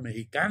Marcos, a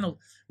Mexicanos,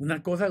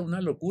 una cosa,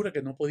 una locura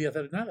que no podía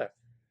hacer nada,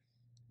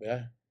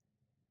 ¿verdad?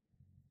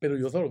 Pero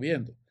yo solo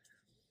viendo.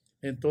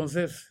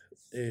 Entonces,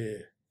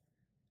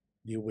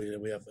 digo,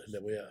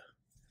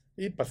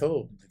 y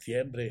pasó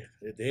diciembre,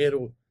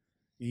 enero,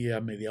 y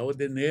a mediados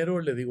de enero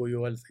le digo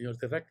yo al señor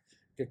Terrac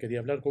que quería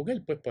hablar con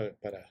él, pues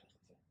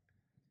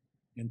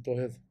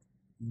Entonces,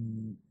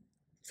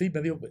 sí,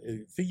 me dijo,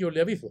 sí, yo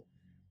le aviso.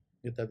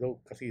 Y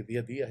tardó casi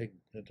 10 días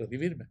en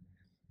recibirme.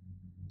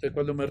 Entonces,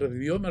 cuando me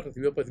recibió,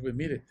 pues,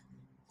 mire,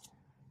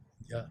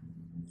 ya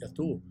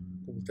estuvo.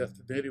 Como usted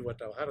hace dinero y va a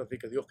trabajar, así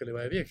que Dios que le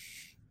vaya bien.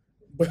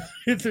 Bueno,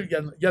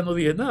 ya no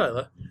dije nada,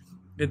 ¿verdad?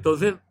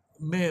 Entonces,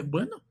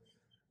 bueno,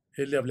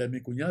 le hablé a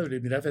mi cuñado y le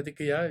dije, mira, fíjate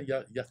que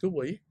ya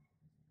estuvo ahí.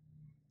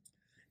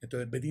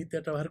 Entonces, veniste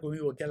a trabajar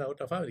conmigo aquí a la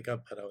otra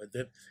fábrica para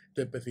vender.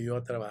 Entonces, empecé yo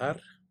a trabajar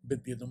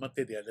vendiendo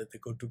materiales de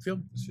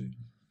construcción. Sí.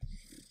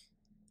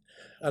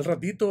 Al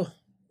ratito,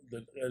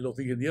 los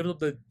ingenieros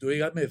de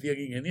llegar me decían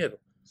ingeniero.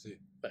 Sí.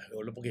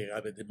 Bueno, porque llegaba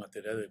a vender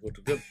materiales de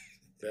construcción.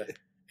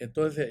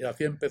 Entonces,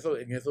 así empezó.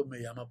 En eso me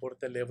llama por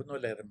teléfono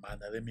la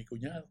hermana de mi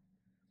cuñado.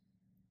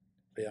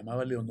 Se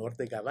llamaba Leonor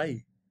de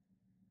Gabay.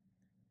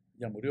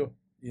 Ya murió.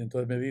 Y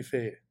entonces me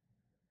dice,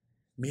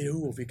 mire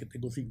Hugo, fíjate que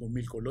tengo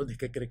 5.000 colones,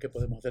 ¿qué cree que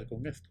podemos hacer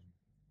con esto?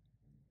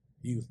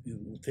 Y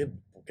usted,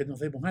 ¿por qué no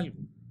hacemos algo?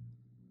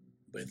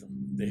 Bueno,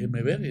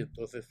 déjeme ver.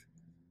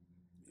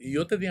 Y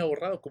yo tenía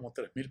ahorrado como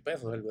 3.000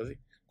 pesos, algo así,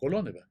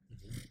 colones, ¿va?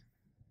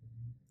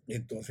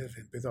 Entonces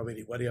empiezo a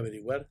averiguar y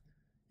averiguar.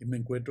 Y me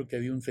encuentro que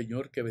había un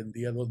señor que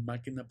vendía 2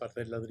 máquinas para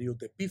hacer ladrillos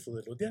de piso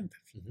de los dientes.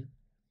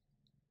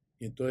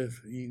 Y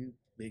entonces, en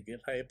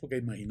esa época,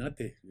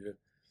 imagínate,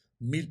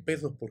 1.000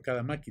 pesos por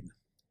cada máquina.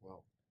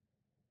 Wow.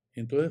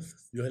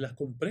 Entonces yo se las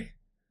compré,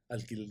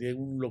 alquilé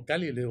un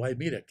local y le digo, ay,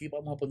 mira, aquí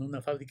vamos a poner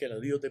una fábrica de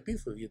ladrillos de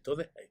piso. Y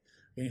entonces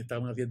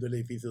estaban haciendo el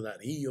edificio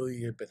Darío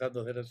y empezando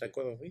a hacer esas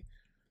cosas así.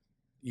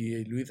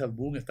 Y Luis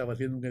Albún estaba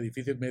haciendo un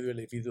edificio en medio del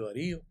edificio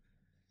Darío,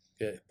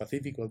 que es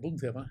Pacífico Albún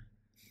se llama.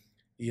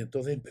 Y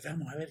entonces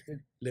empezamos a ver que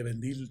le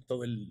vendí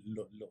todo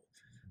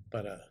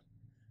para...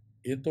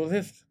 Y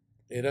entonces,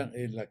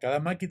 cada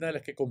máquina de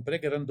las que compré,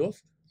 que eran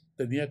 2,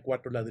 tenía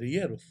 4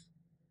 ladrilleros.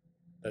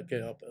 O sea,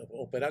 que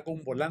operaba con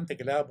un volante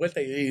que le daba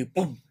vuelta y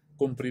 ¡pum!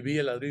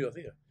 Comprimía el ladrillo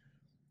así.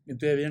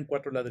 Entonces habían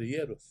 4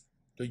 ladrilleros.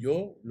 Entonces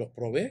yo los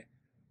probé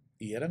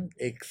y eran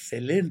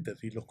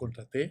excelentes y los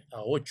contraté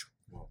a 8.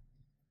 Wow.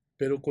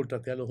 Pero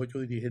contraté a los 8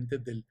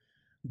 dirigentes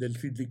del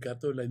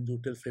sindicato de la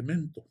industria del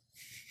cemento.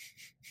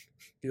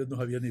 Ellos no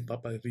sabían ni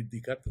papa de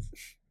sindicatos.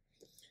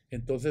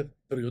 Entonces,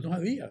 pero yo no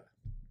sabía,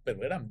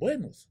 pero eran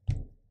buenos.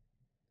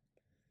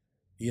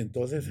 Y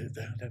entonces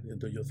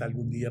yo salgo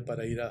un día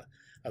para ir a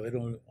ver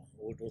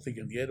unos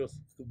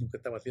ingenieros, que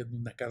estaba haciendo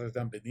una casa de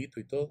San Benito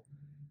y todo.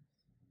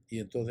 Y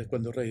entonces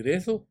cuando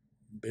regreso,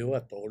 veo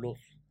a todos los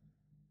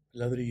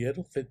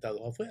ladrilleros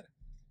sentados afuera.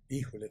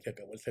 Híjole, se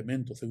acabó el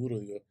cemento, seguro.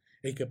 Digo,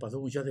 hey, ¿qué pasó,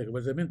 muchachos? ¿Se acabó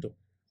el cemento?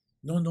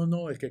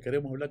 No, es que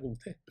queremos hablar con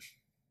usted.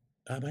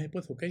 Ah, vaya,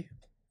 pues, ok.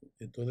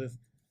 Entonces,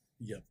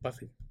 ya,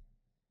 pase.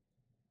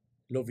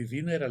 La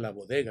oficina era la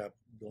bodega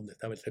donde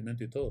estaba el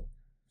cemento y todo.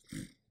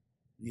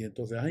 Y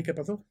entonces, ay, ¿qué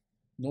pasó?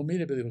 No,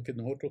 mire, me dijo que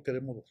nosotros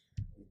queremos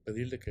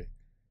pedirle que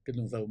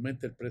nos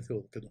aumente el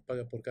precio que nos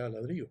paga por cada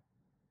ladrillo.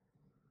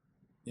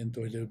 Y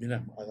entonces le digo,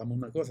 mira, hagamos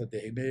una cosa,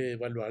 déjeme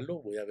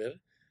evaluarlo, voy a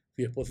ver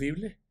si es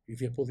posible. Y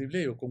si es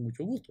posible, yo con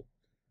mucho gusto.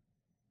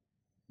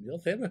 Yo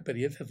cero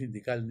experiencia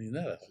sindical ni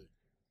nada.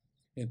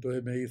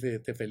 Entonces me dice,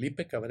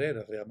 Felipe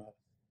Cabrera se llamaba.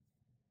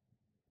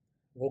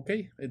 Ok,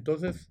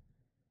 entonces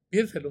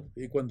piénselo.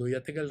 Y cuando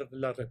ya tenga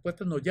la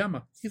respuesta nos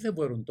llama. Y se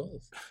fueron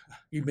todos.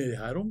 Y me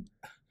dejaron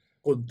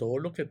con todo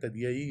lo que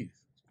tenía ahí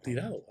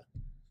tirado.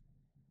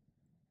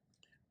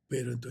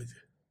 Pero entonces,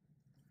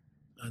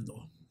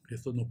 no,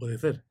 esto no puede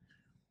ser.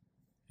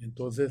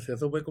 Entonces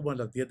eso fue como a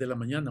las 10 de la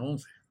mañana,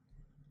 11.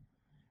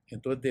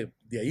 Entonces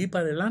de ahí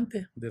para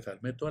adelante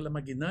desarmé toda la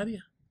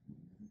maquinaria,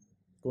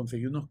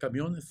 conseguí unos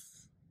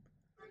camiones,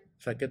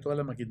 saqué toda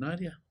la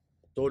maquinaria,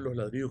 todos los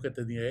ladrillos que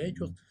tenía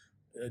hechos,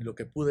 lo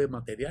que pude de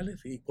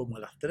materiales y como a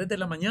las 3 de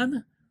la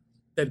mañana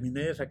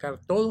terminé de sacar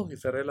todo y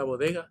cerré la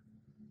bodega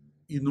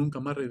y nunca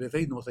más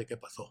regresé y no sé qué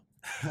pasó.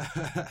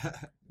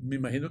 Me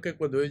imagino que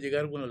cuando ellos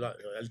llegaron, bueno,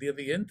 al día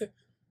siguiente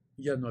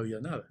ya no había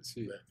nada.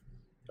 Sí.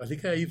 Así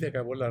que ahí se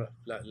acabó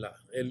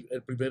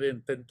el primer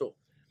intento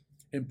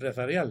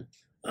empresarial.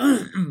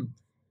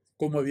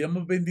 Como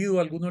habíamos vendido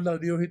algunos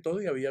ladrillos y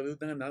todo y había habido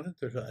una ganancia,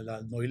 entonces a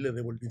la NOI le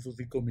devolví sus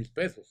 5,000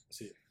 pesos.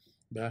 Sí.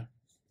 ¿Verdad?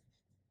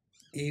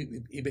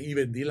 Y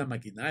vendí la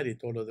maquinaria y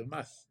todo lo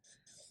demás.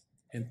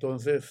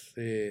 Entonces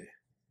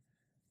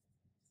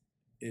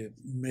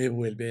me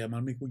vuelve a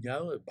llamar mi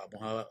cuñado,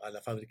 vamos a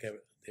la fábrica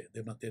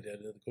de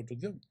materiales de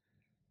construcción.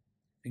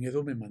 En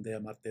eso me mandé a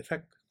llamar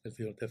Tesac, el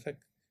señor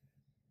Tesac.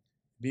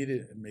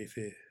 Mire, me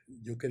dice,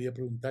 yo quería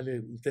preguntarle,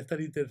 ¿usted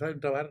estaría interesado en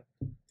trabajar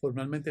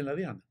formalmente en la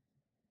DIANA?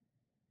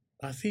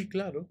 Ah, sí,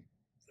 claro,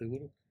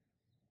 seguro.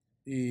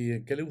 ¿Y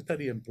en qué le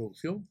gustaría? ¿En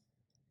producción?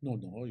 No,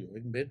 yo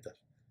en ventas.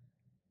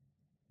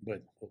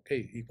 Bueno, ok.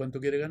 ¿Y cuánto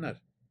quiere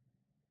ganar?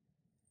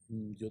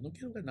 Yo no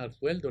quiero ganar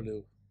sueldo, le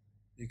digo.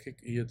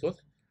 ¿Y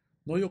entonces?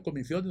 No, yo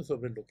comisiones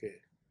sobre lo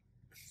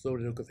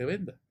que se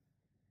venda.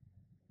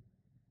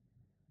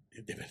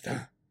 De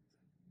verdad.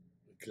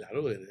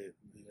 Claro,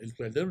 el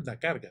sueldo era una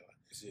carga. ¿Va?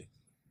 Sí.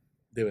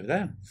 De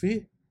verdad,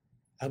 sí.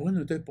 Ah, bueno,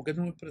 entonces, ¿por qué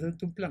no me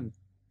presenta un plan?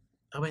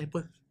 Ah, bueno,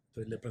 pues.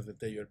 Entonces le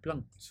presenté yo el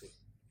plan. Sí.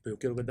 Pero yo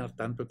quiero ganar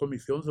tanto de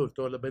comisión, sobre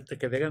todo las ventas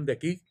que vengan de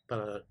aquí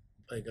para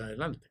ir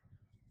adelante.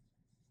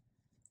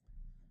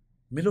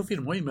 Me lo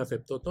firmó y me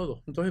aceptó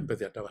todo. Entonces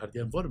empecé a trabajar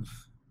ya en forma.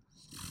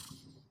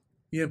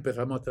 Y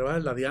empezamos a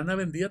trabajar. La Diana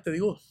vendía, te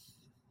digo,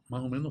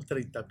 más o menos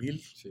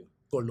 30,000 Sí.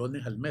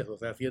 colones al mes, o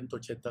sea,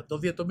 180,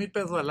 200,000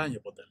 pesos al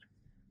año, ponerle.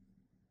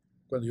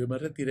 Cuando yo me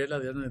retiré, la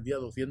Diana vendía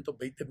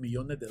 220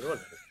 millones de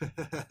dólares.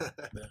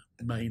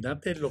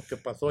 Imagínate lo que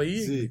pasó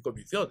ahí Sí. en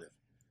comisiones.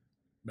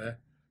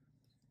 ¿Verdad?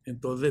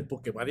 Entonces,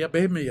 porque varias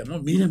veces me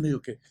llamó, mira, me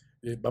dijo que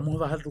vamos a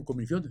bajar tus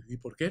comisiones. ¿Y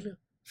por qué?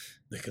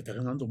 Es que está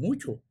ganando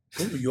mucho.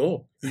 ¿Cómo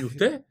yo? ¿Y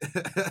usted?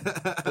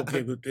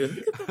 Porque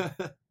usted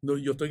no,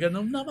 yo estoy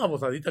ganando una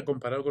babosadita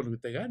comparado con lo que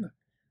usted gana.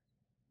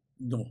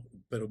 No,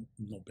 pero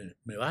no,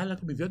 me bajan las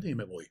comisiones y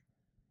me voy.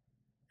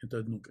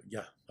 Entonces, nunca,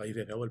 ya, ahí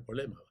se acabó el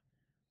problema.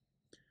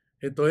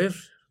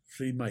 Entonces,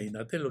 sí,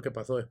 imagínate lo que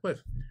pasó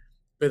después.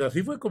 Pero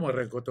así fue como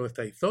arrancó toda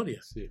esta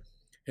historia. Sí.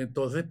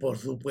 Entonces, por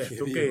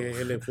supuesto que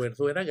el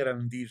esfuerzo era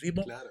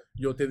grandísimo. Claro.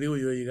 Yo te digo,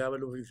 yo llegaba a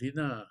la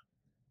oficina,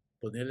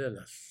 ponerle a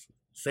las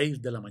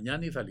 6 de la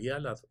mañana y salía a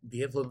las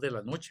 10, 11 de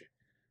la noche.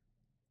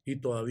 Y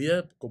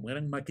todavía, como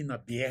eran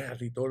máquinas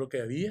viejas y todo lo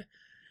que había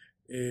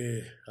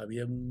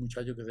un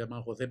muchacho que se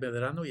llama José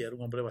Medrano y era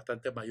un hombre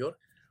bastante mayor,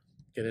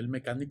 que era el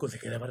mecánico, se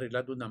quedaba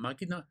arreglando una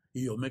máquina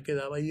y yo me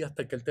quedaba ahí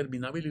hasta que él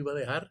terminaba y lo iba a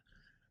dejar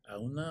a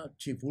una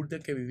chifurda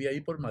que vivía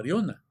ahí por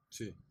Mariona.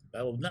 Sí.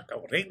 Una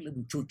horrible,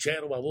 un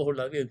chuchero baboso,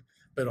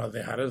 pero a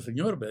dejar al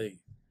señor,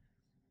 ¿ve?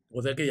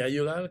 O sea que ya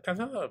llegaba a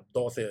casa a las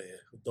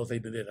 12 y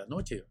media de la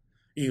noche.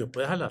 Y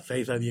después a las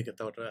 6 sabía que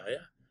estaba otra vez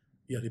allá.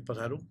 Y así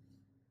pasaron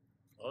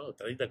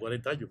 30,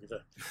 40 años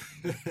quizás.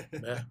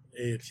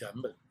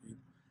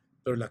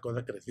 Pero la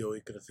cosa creció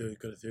y creció y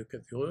creció y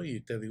creció.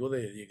 Y te digo,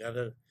 de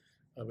llegar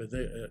a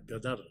veces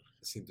ganar.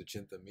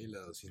 180,000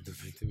 a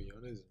 220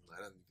 millones, una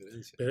gran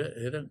diferencia.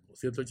 Eran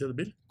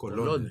 180,000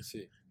 Colones,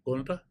 sí.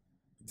 contra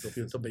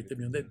 220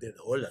 millones de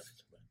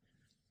dólares.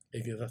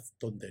 En esas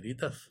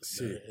tonteritas.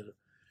 Sí.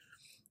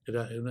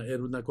 Era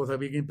una cosa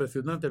bien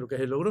impresionante lo que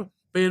se logró.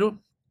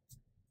 Pero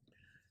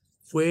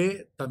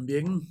fue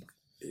también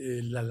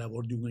la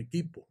labor de un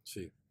equipo.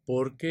 Sí.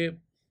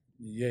 Porque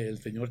el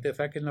señor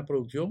Tesac en la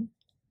producción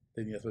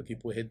tenía su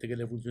equipo de gente que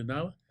le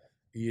funcionaba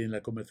y en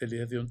la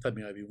comercialización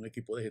también había un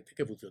equipo de gente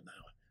que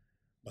funcionaba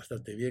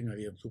bastante bien.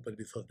 Había un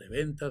supervisor de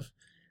ventas,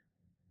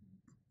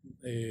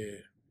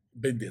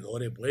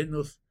 vendedores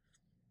buenos,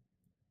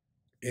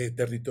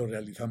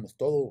 territorializamos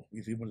todo,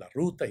 hicimos las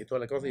rutas y toda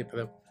la cosa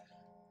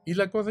y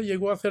la cosa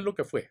llegó a ser lo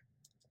que fue.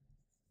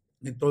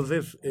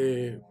 Entonces,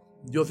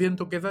 yo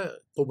siento que esa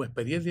como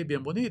experiencia es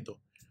bien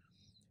bonito.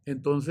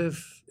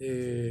 Entonces,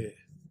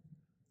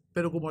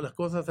 pero como las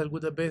cosas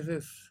algunas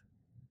veces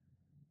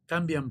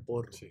cambian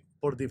por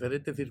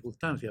diferentes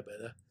circunstancias,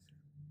 ¿verdad?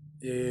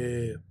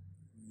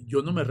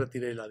 Yo no me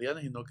retiré de la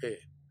Diana, sino que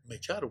me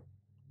echaron.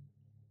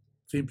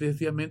 Simple y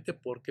sencillamente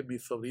porque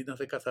mis sobrinas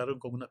se casaron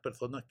con unas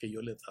personas que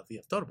yo les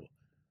hacía estorbo.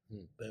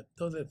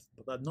 Entonces,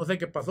 no sé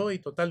qué pasó y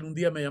total, un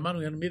día me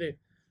llamaron y dijeron, mire,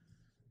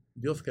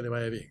 Dios que le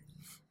vaya bien.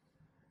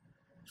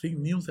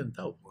 Sin ni un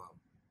centavo.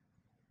 Wow.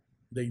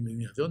 De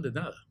indemnización, de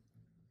nada.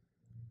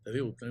 Te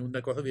digo, es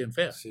una cosa bien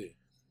fea. Sí.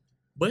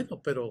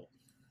 Bueno, pero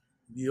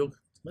yo,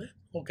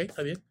 ok,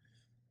 está bien.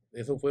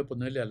 Eso fue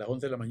ponerle a las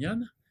 11 de la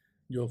mañana.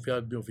 Yo fui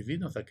a mi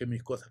oficina, saqué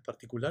mis cosas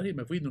particulares y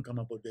me fui y nunca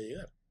más volví a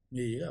llegar.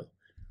 Ni he llegado.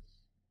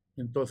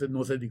 Entonces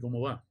no sé ni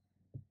cómo va.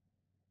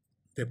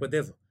 Después de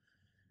eso.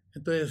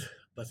 Entonces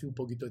pasé un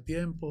poquito de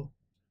tiempo.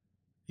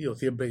 Y yo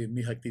siempre en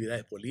mis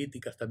actividades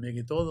políticas también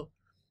y todo.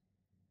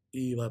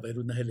 Iba a haber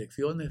unas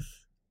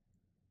elecciones.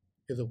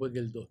 Eso fue en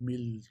el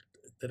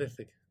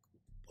 2013,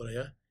 por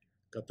allá,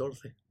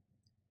 14.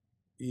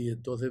 Y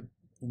entonces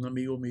un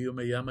amigo mío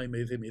me llama y me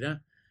dice,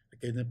 mira,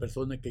 aquí hay una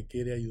persona que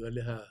quiere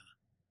ayudarles a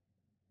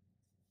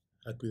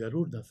cuidar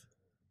urnas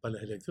para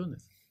las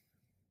elecciones.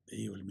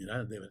 Y digo,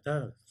 mira, de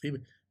verdad, sí,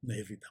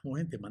 necesitamos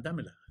gente,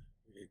 mándamela.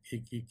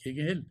 ¿Quién es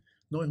él?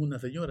 No, es una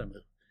señora.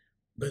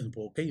 Bueno,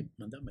 pues ok,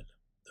 mándamela.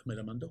 Entonces me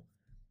la mandó.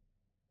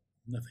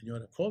 Una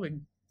señora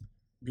joven.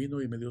 Vino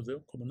y me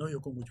dijo, como no,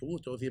 yo con mucho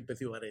gusto, yo siempre he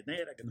sido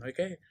arenera, que no sé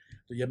qué.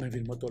 Entonces ya me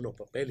firmó todos los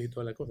papeles y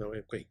toda la cosa.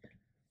 Ok.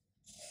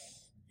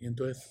 Y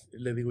entonces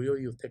le digo yo,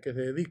 ¿y usted a qué se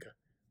dedica?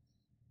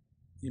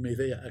 Y me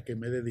dice ella, ¿a qué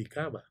me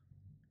dedicaba?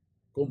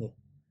 ¿Cómo?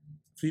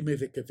 Sí, me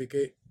dice que sí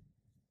que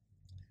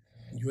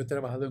yo he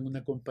trabajado en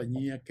una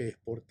compañía que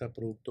exporta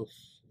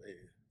productos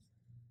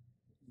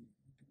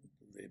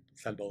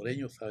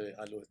salvadoreños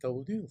a los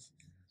Estados Unidos.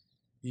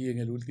 Y en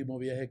el último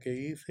viaje que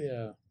hice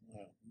a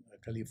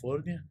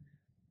California,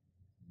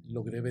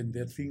 logré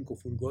vender 5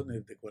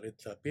 furgones de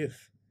 40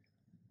 pies.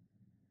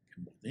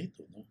 Qué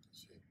bonito, ¿no?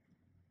 Sí.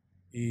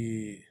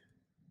 Y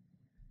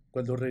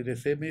cuando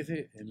regresé, me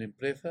dice, en la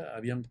empresa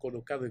habían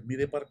colocado en mi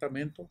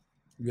departamento,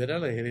 yo era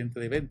la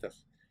gerente de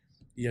ventas,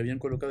 y habían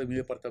colocado en mi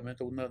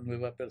departamento una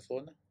nueva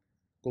persona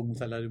con un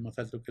salario más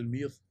alto que el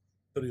mío,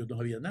 pero yo no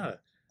sabía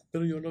nada.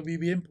 Pero yo lo vi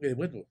bien porque,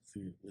 bueno,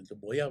 si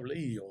voy a hablar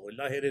y yo en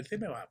la gerencia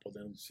me va a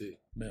poner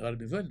me va a dar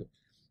mi sueldo.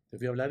 Te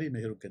fui a hablar y me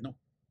dijeron que no.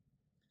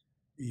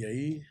 Y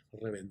ahí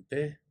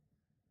reventé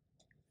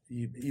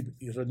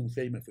y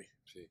renuncié y me fui.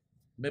 Sí.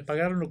 Me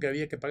pagaron lo que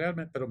había que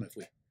pagarme, pero me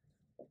fui.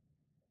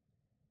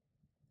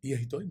 Y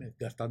ahí estoy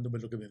gastándome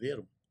lo que me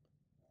dieron.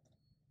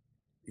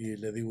 Y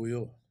le digo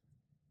yo,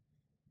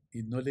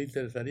 ¿y no le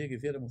interesaría que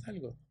hiciéramos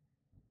algo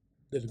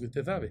de lo que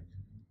usted sabe?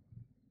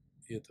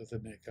 Y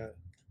entonces me cae,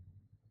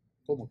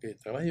 ¿cómo que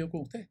trabaje yo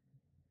con usted?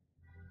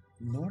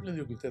 No, le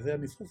digo que usted sea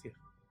mi socia.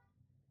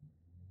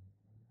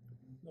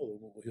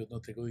 No, yo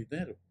no tengo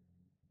dinero.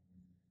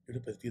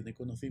 Pero pues tiene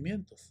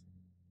conocimientos.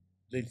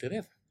 Le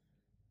interesa.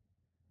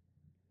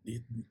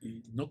 Y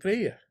no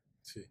creía.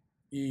 Sí.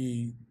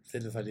 Y se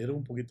le salieron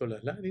un poquito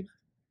las lágrimas.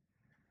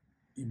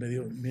 Y me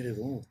dijo, mire,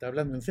 don, ¿está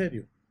hablando en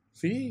serio?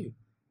 Sí.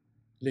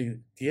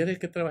 ¿Quiere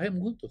que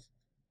trabajemos juntos?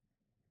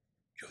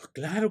 Yo,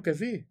 claro que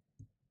sí.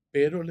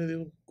 Pero le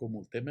digo, como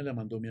usted me la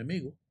mandó mi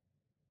amigo,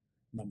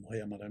 vamos a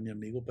llamar a mi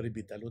amigo para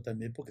invitarlo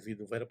también, porque si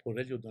no fuera por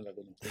él, yo no la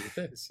conozco de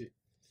usted. Sí.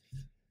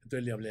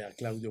 Entonces le hablé a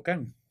Claudio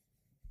Can,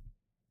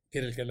 que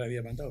era el que la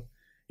había mandado.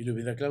 Y le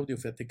dije a Claudio,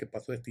 fíjate que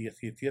pasó este y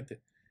así y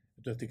siete.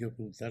 Entonces te quiero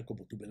preguntar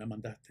cómo tú me la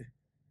mandaste.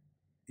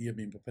 Y a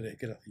mí me parece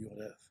que la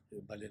señora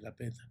vale la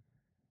pena.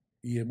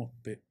 Y hemos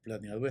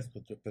planeado esto,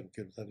 entonces, pero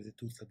quiero saber si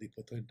tú estás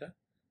dispuesto a entrar.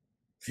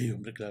 Sí,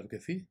 hombre, claro que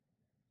sí.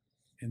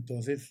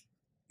 Entonces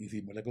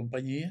hicimos la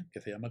compañía que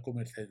se llama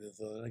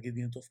Comercializadora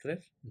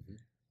 503.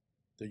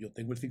 Entonces yo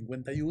tengo el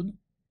 51,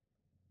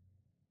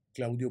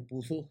 Claudio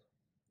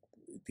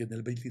tiene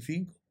el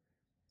 25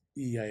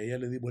 y a ella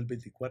le dimos el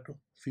 24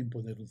 sin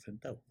poner un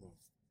centavo.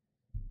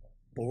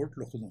 Por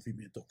los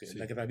conocimientos que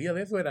la que sabía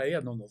de eso era ella,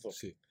 no nosotros.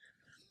 Sí.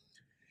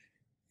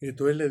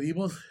 Entonces le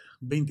dimos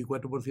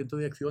 24%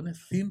 de acciones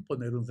sin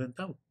poner un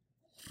centavo.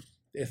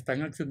 Es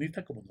tan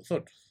accionista como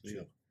nosotros. Sí.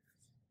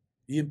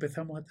 Y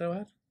empezamos a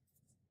trabajar.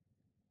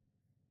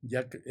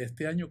 Ya que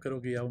este año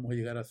creo que ya vamos a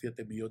llegar a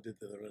 $7 millones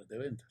de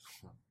ventas.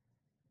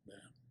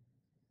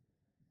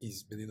 Y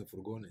vendiendo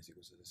furgones y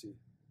cosas así.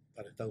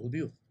 Para Estados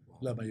Unidos,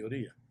 la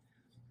mayoría.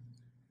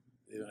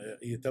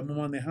 Y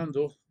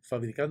estamos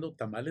fabricando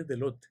tamales de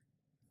lote,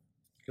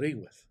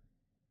 riguas,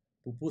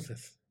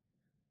 pupusas,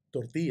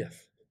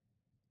 tortillas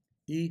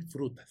y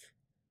frutas.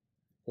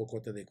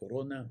 Jocote de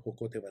corona,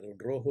 jocote varón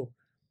rojo,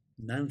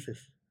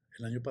 nances.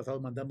 El año pasado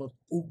mandamos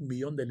 1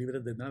 millón de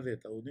libras de nances de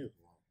Estados Unidos.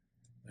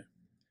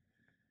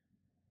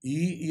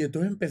 Y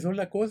entonces empezó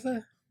la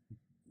cosa.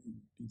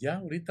 Ya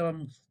ahorita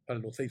vamos para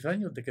los 6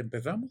 años de que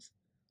empezamos.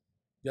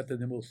 Ya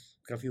tenemos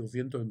casi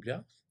 200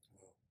 empleados.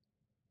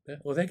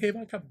 O sea que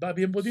va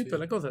bien bonito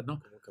la cosa, ¿no?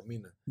 Como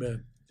camina.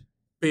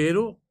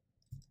 Pero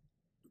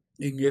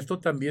en esto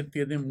también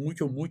tiene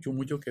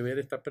mucho que ver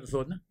esta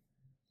persona,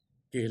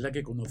 que es la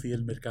que conocía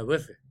el mercado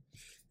ese.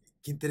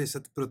 Qué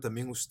interesante, pero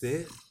también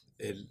usted,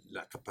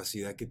 la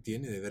capacidad que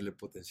tiene de verle el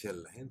potencial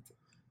a la gente.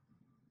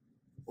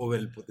 O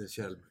ver el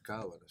potencial al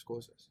mercado, a las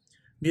cosas.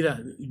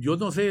 Mira, yo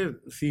no sé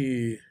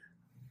si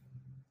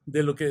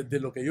de lo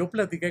que yo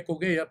platiqué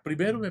con ella,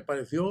 primero me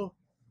pareció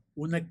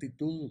una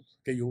actitud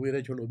que yo hubiera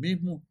hecho lo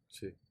mismo.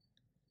 Sí.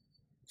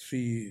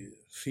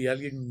 Si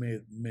alguien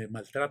me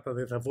maltrata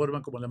de esa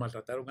forma como le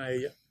maltrataron a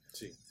ella,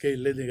 sí. Que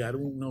le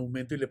negaron un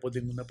aumento y le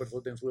ponen una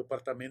persona en su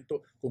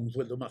departamento con un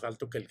sueldo más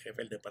alto que el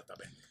jefe del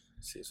departamento.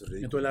 Sí, eso es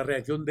ridículo. Entonces la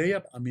reacción de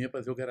ella a mí me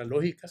pareció que era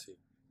lógica,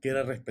 que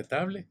era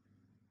respetable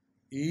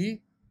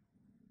y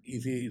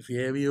si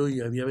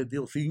había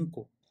vendido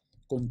 5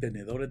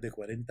 contenedores de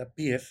 40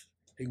 pies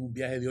en un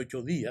viaje de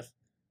 8 días,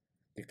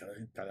 que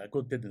cada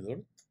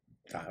contenedor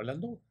estaba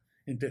hablando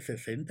entre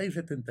 60 y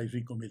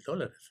 75 mil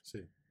dólares.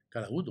 Sí.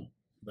 Cada uno.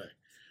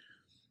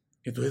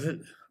 Entonces,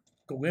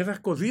 con esas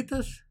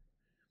cositas,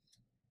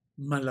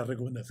 más la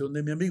recomendación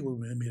de mi amigo,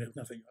 mira, es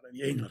una señora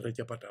bien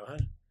arrecha para trabajar.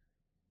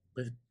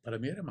 pues para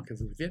mí era más que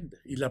suficiente.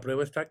 Y la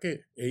prueba está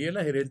que ella es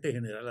la gerente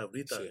general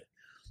ahorita Sí.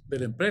 de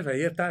la empresa,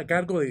 ella está a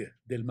cargo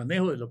del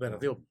manejo de la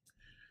operación.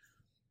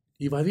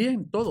 Y va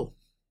bien todo.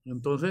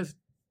 Entonces,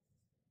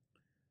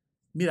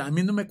 mira, a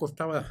mí no me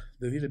costaba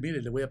decirle,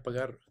 mire, le voy a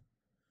pagar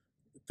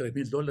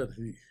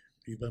 $3,000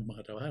 y vamos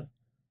a trabajar.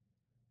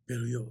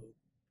 Pero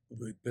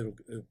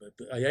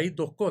ahí hay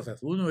dos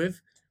cosas. Uno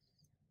es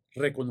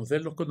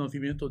reconocer los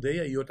conocimientos de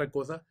ella y otra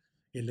cosa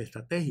es la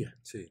estrategia.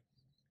 Sí.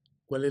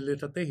 ¿Cuál es la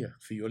estrategia?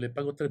 Si yo le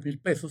pago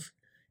 $3,000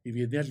 y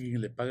viene alguien y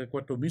le paga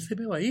 4,000, se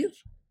me va a ir.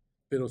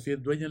 Pero si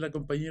es dueña de la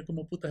compañía,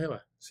 ¿cómo puta se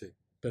va? Sí.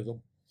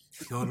 Perdón.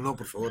 No,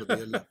 por favor,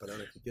 diga las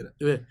palabras que quiera.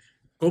 Entonces,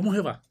 ¿cómo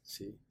se va?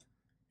 Sí.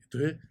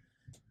 Entonces,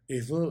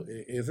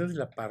 esa es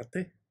la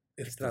parte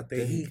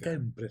estratégica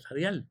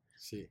empresarial.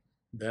 Sí.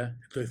 ¿Verdad?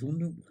 Entonces,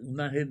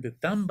 una gente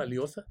tan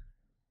valiosa,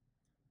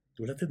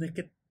 tú la tenés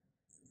que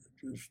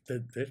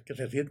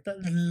se sienta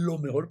lo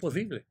mejor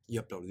posible. Y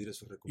aplaudir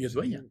esos Y es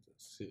dueña. reconocimientos.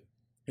 Sí.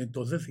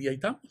 Entonces, sí, ahí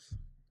estamos.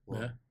 Wow.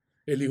 ¿Verdad?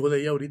 El hijo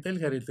de ella ahorita es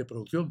el gerente de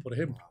producción, por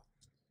ejemplo, Wow.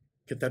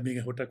 que también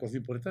es otra cosa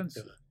importante. Sí.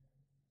 ¿Verdad?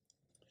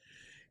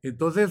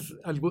 Entonces,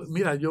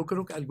 mira, yo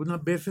creo que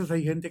algunas veces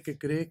hay gente que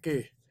cree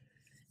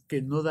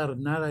que no dar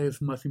nada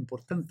es más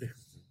importante,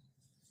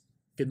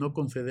 que no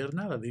conceder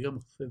nada,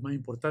 digamos, es más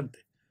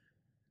importante.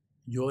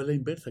 Yo a la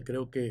inversa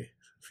creo que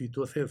si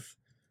tú haces,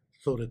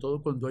 sobre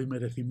todo cuando hay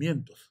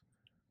merecimientos,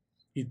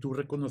 y tú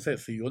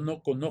reconoces, si yo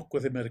no conozco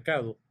ese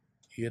mercado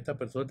y esta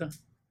persona,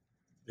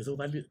 eso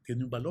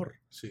tiene un valor,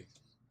 Sí.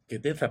 que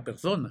es de esa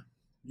persona.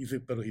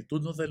 Pero si tú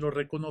no se lo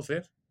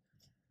reconoces,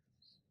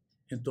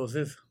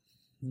 entonces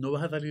no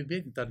vas a salir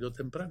bien tarde o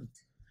temprano.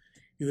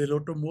 Y del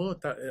otro modo,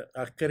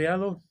 has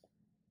creado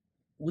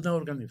una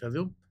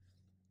organización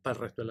para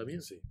el resto de la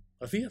vida. Sí.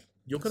 Así es.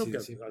 Yo creo Sí, que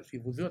sí. así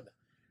funciona.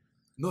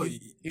 No,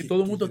 Y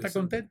todo el mundo está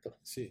contento.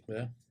 Sí.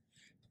 ¿Verdad?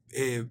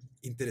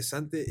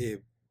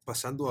 Interesante,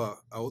 pasando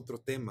a otro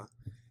tema,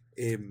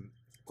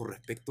 con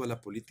respecto a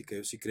la política,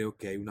 yo sí creo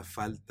que hay una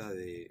falta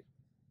de,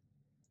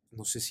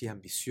 no sé si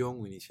ambición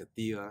o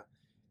iniciativa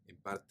en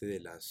parte de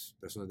las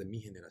personas de mi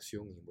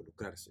generación en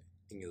involucrarse,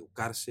 en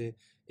educarse,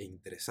 en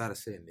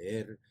interesarse, en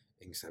leer,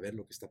 en saber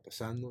lo que está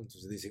pasando.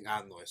 Entonces dicen,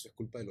 no, eso es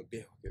culpa de los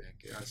viejos que vean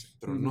qué hacen.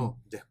 Pero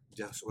no,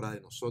 ya es hora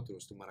de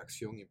nosotros tomar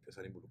acción y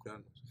empezar a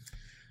involucrarnos.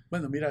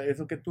 Bueno, mira,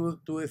 eso que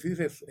tú decís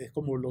es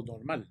como lo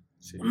normal.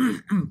 Sí.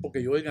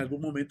 Porque yo en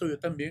algún momento, yo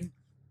también,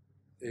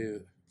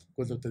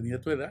 cuando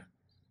tenía tu edad,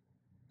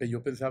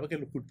 yo pensaba que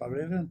los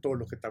culpables eran todos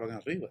los que estaban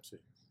arriba. Sí.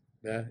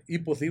 ¿Verdad? Y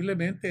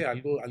posiblemente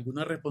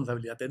alguna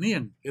responsabilidad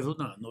tenían. Eso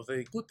no se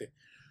discute.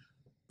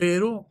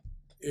 Pero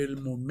el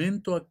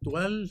momento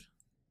actual,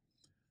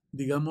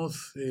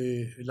 digamos,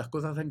 las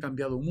cosas han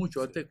cambiado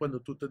mucho. Antes, cuando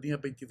tú tenías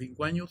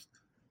 25 años,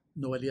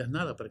 no valías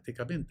nada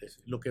prácticamente.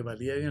 Sí. Lo que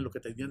valía era lo que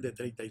tenían de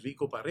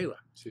 35 para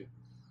arriba. Sí.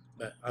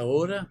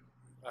 Ahora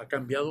ha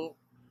cambiado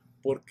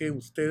porque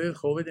ustedes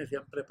jóvenes se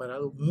han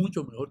preparado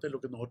mucho mejor de lo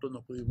que nosotros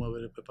nos pudimos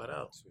haber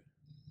preparado. Sí.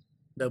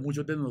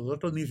 Muchos de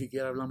nosotros ni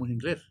siquiera hablamos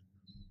inglés.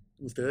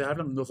 Ustedes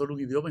hablan no solo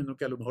un idioma, sino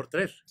que a lo mejor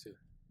 3. Sí.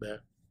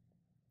 ¿Verdad?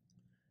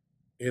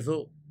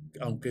 Eso,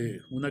 aunque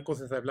una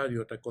cosa es hablar y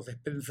otra cosa es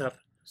pensar,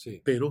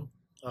 Sí. pero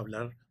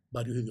hablar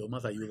varios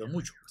idiomas ayuda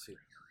mucho. Sí.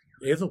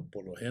 Eso,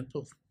 por lo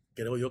ejemplo,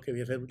 creo yo que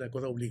debe ser una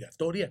cosa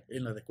obligatoria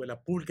en las escuelas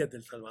públicas de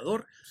El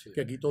Salvador, Sí.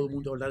 que aquí todo el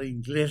mundo hablar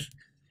inglés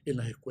en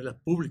las escuelas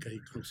públicas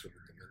incluso.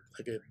 O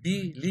sea que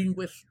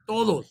bilingües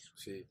todos.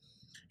 Sí.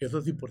 Eso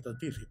es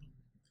importantísimo.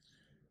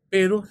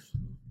 Pero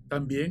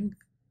también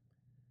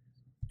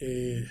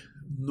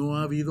no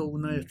ha habido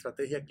una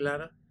estrategia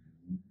clara.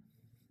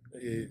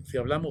 Si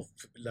hablamos,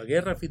 la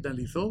guerra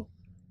finalizó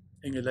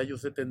en el año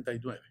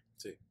 79.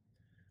 Sí.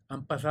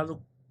 Han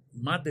pasado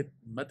más de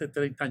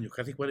 30 años,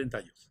 casi 40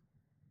 años.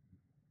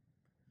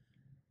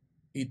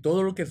 Y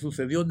todo lo que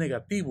sucedió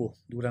negativo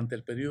durante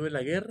el periodo de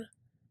la guerra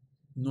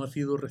no ha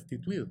sido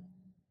restituido,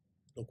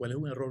 lo cual es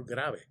un error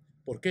grave.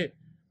 ¿Por qué?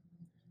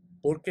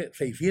 Porque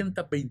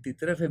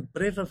 623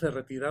 empresas se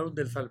retiraron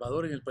de El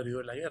Salvador en el periodo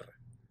de la guerra.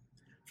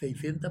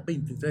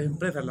 623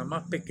 empresas, la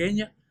más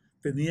pequeña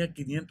tenía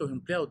 500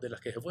 empleados de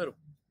las que se fueron.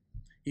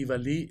 Y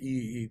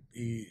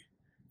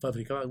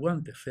fabricaba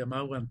guantes, se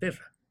llamaba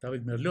Guantesa, estaba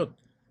en Merliot,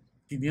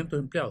 500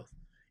 empleados.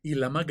 Y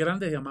la más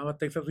grande se llamaba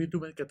Texas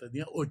Instruments, que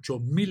tenía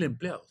 8,000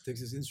 empleados.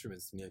 Texas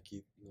Instruments tenía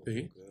aquí. No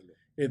Sí. puedo creerlo.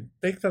 En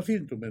Texas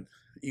Instruments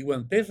y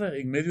Guantesa,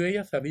 en medio de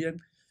ellas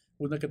habían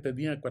una que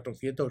tenía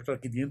 400, otra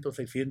 500,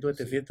 600,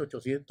 700,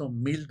 800,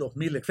 1000,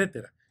 2000,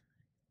 etc.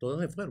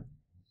 Todas se fueron.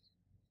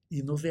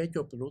 Y no se ha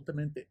hecho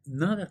absolutamente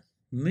nada,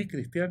 ni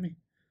Cristiani,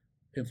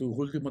 en sus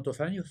últimos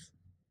 2 años,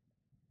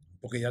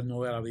 porque ya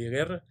no había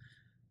guerra,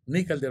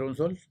 ni Calderón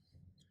Sol,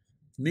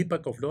 ni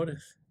Paco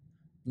Flores,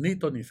 ni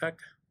Tony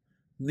Saca,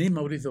 ni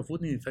Mauricio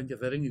Funes, ni Sánchez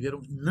Serén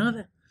hicieron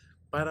nada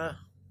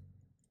para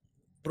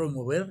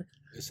promover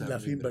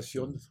las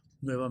inversiones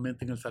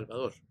nuevamente en El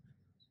Salvador.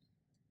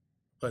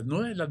 Pues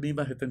no es las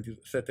mismas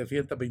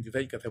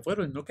 726 que se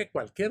fueron, sino que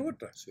cualquier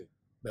otra, Sí.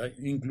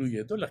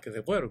 incluyendo las que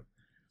se fueron.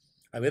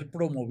 Haber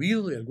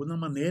promovido de alguna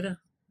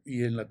manera,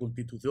 y en la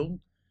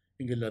Constitución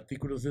en el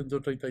artículo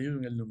 131,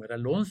 en el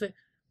numeral 11,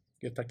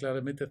 que está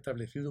claramente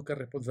establecido que es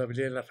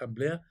responsabilidad de la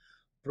Asamblea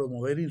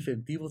promover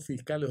incentivos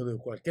fiscales o de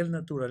cualquier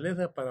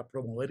naturaleza para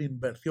promover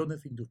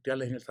inversiones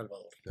industriales en El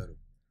Salvador. Claro.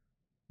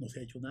 No se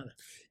ha hecho nada.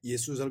 Y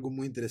eso es algo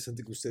muy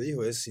interesante que usted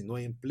dijo, es si no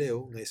hay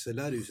empleo, no hay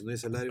salario, y si no hay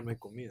salario, no hay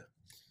comida.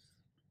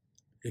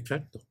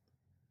 Exacto.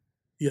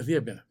 Y así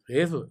es, mira,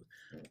 eso.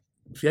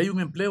 Si hay un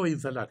empleo, hay un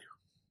salario.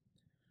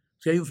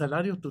 Si hay un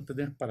salario, tú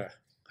tenés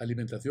para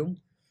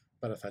alimentación,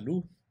 para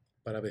salud,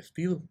 para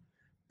vestido,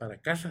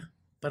 para casa,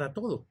 para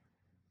todo.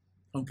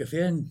 Aunque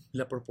sea en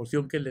la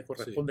proporción que le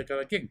corresponde a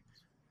cada quien.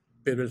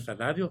 Pero el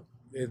salario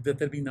es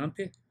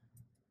determinante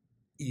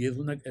y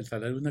el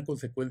salario es una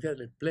consecuencia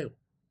del empleo.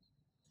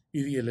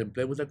 Y el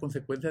empleo es una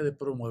consecuencia de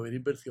promover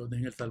inversiones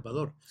en El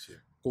Salvador,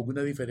 con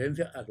una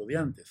diferencia a lo de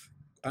antes.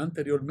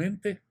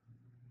 Anteriormente,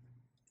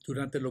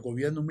 durante los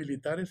gobiernos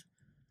militares,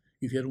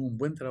 hicieron un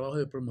buen trabajo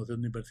de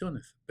promoción de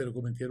inversiones, pero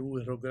cometieron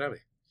un error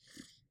grave.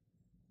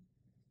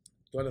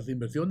 Todas las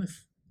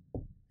inversiones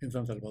en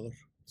San Salvador.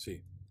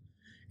 Sí.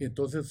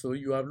 Entonces,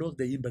 hoy yo hablo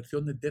de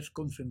inversiones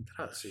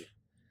desconcentradas. Sí.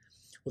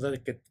 O sea,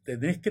 de que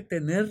tenés que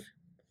tener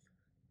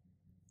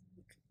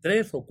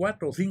 3 o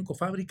 4 o 5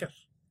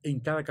 fábricas en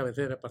cada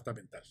cabecera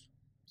departamental,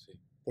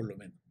 por lo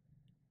menos.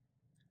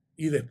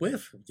 Y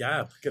después,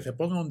 ya, que se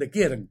pongan donde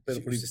quieran. Pero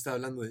usted está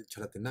hablando de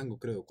Chalatenango,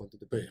 creo. ¿Cuánto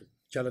te parece?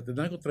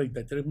 Chalatenango,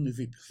 33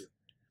 municipios. Sí.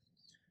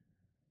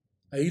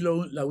 Ahí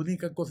la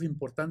única cosa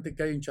importante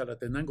que hay en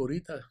Chalatenango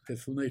ahorita, que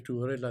es una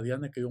distribuidora de la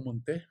Diana que yo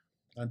monté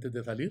antes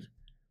de salir,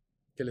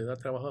 que le da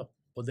trabajo a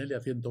ponerle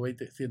a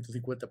 120,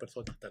 150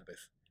 personas tal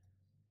vez.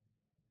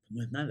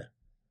 No es nada.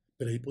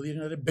 Pero ahí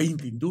podían haber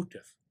 20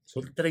 industrias.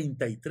 Son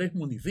 33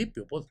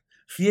 municipios, pues,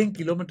 100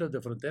 kilómetros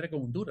de frontera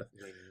con Honduras.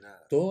 No hay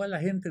nada. Toda la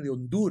gente de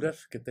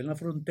Honduras que está en la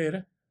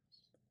frontera,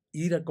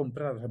 ir a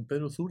comprar a San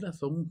Pedro Sula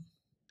son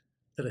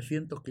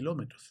 300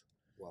 kilómetros.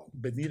 Wow.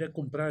 Venir a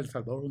comprar a El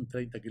Salvador son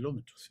 30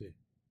 kilómetros. Sí.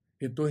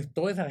 Entonces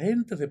toda esa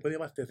gente se puede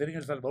abastecer en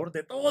El Salvador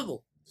de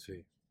todo.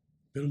 Sí.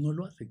 Pero no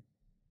lo hacen,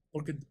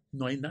 porque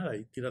no hay nada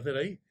que hacer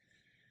ahí.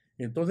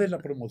 Entonces la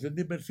promoción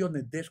de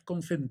inversiones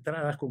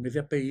desconcentradas con ese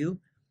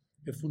apellido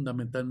es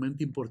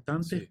fundamentalmente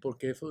importante,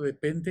 porque eso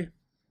depende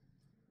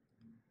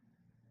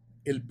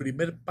el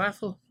primer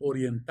paso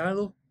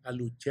orientado a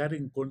luchar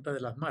en contra de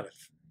las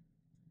maras.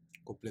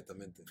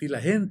 Completamente. Si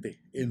la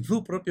gente en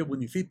su propio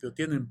municipio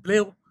tiene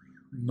empleo,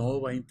 no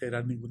va a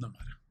integrar ninguna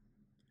mara.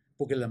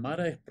 Porque la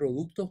mara es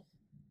producto,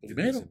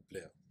 primero,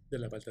 de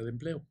la falta de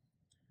empleo.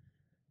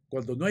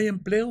 Cuando no hay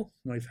empleo,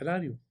 no hay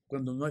salario.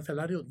 Cuando no hay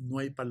salario, no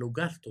hay para los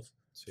gastos.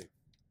 Sí.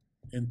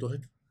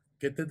 Entonces,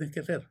 ¿qué tenés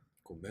que hacer?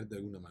 Comer de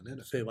alguna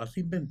manera. Se vas a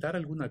inventar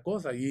alguna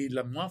cosa y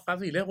la más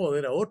fácil es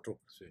joder a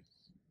otro. Sí.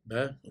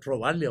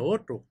 Robarle a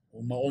otro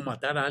o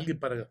matar a alguien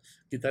para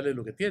quitarle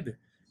lo que tiene,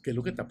 que es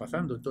lo que está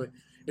pasando. Entonces,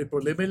 el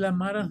problema de las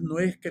maras no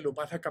es que los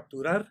vas a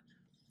capturar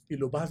y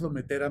los vas a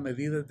someter a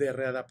medidas de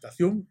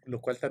readaptación, lo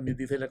cual también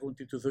dice la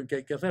Constitución que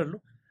hay que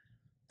hacerlo,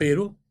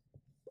 pero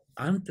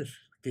antes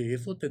que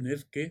eso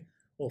tenés que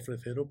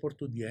ofrecer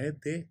oportunidades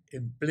de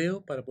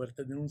empleo para poder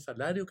tener un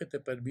salario que te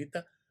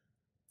permita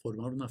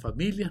formar una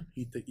familia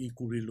y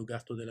cubrir los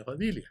gastos de la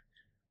familia.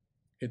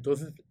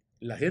 Entonces,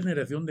 la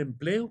generación de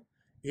empleo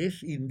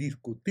es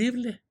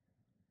indiscutible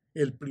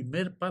el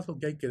primer paso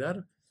que hay que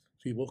dar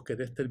si vos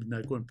querés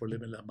terminar con el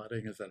problema de las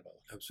maras en El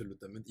Salvador.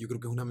 Absolutamente. Yo creo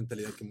que es una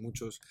mentalidad que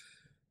muchos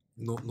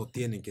no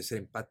tienen, que ser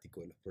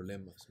empáticos de los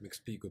problemas. Me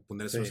explico. Y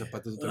ponerse los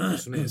zapatos de otra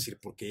persona y decir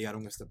por qué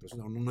llegaron a esta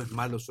persona. Uno no es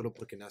malo solo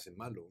porque nace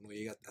malo. Uno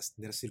llega a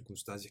tener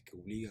circunstancias que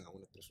obligan a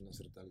una persona a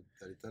ser tal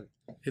y tal.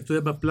 Esto se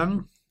llama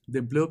Plan de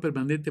Empleo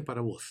Permanente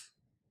para Vos.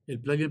 El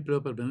Plan de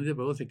Empleo Permanente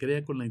para Vos se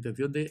crea con la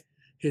intención de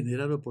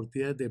generar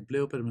oportunidades de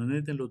empleo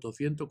permanente en los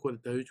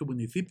 248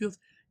 municipios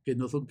que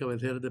no son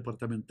cabeceras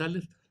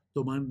departamentales,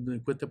 tomando en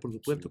cuenta, por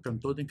supuesto,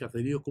 cantones,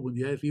 caseríos,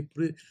 comunidades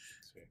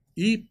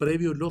y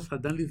previo los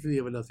análisis y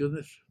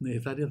evaluaciones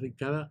necesarias en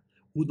cada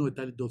uno de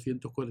tales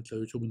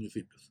 248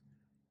 municipios.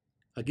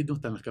 Aquí no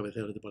están las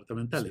cabeceras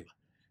departamentales.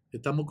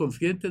 Estamos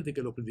conscientes de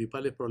que los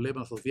principales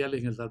problemas sociales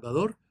en El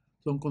Salvador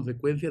son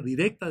consecuencia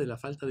directa de la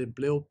falta de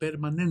empleo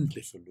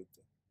permanente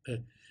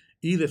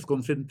y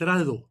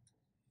desconcentrado.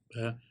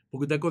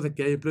 Porque una cosa es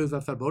que hay empleo en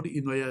San Salvador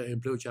y no hay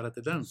empleo en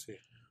Chalatenango.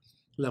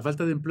 La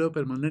falta de empleo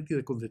permanente y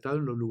desconcentrado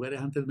en los lugares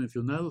antes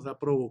mencionados ha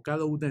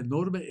provocado una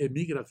enorme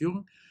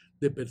emigración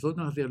de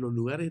personas hacia los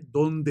lugares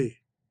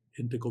donde,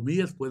 entre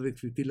comillas, puede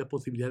existir la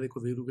posibilidad de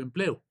conseguir un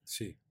empleo,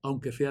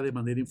 aunque sea de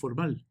manera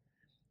informal.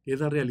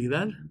 Esa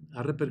realidad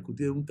ha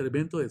repercutido en un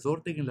tremendo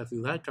desorden en la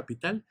ciudad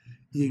capital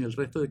y en el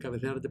resto de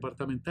cabeceras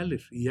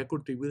departamentales y ha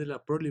contribuido a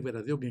la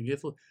proliferación en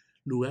esos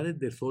lugares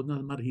de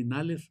zonas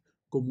marginales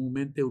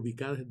comúnmente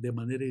ubicadas de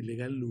manera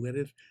ilegal en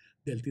lugares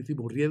de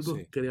altísimo riesgo,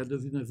 creando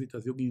una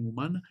situación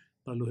inhumana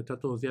para los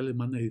estratos sociales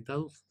más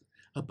necesitados.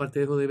 Aparte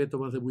de eso, debe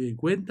tomarse muy en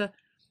cuenta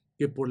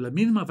que por la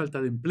misma falta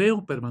de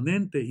empleo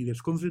permanente y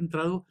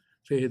desconcentrado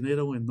se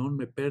genera una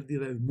enorme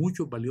pérdida de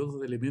muchos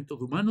valiosos elementos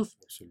humanos,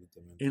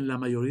 en la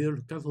mayoría de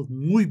los casos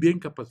muy bien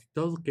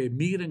capacitados, que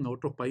emigran a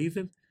otros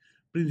países,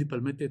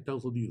 principalmente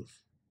Estados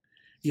Unidos.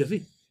 Y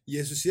así. Y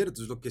eso es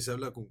cierto, es lo que se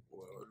habla con,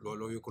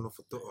 lo veo con los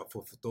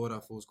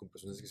fotógrafos, con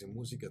personas que hacen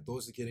música,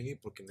 todos se quieren ir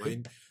porque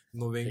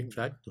no ven,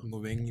 Exacto. no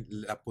ven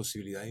la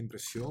posibilidad de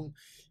inversión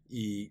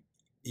y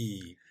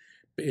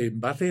En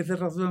base a ese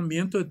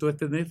razonamiento, entonces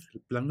tenés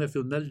el Plan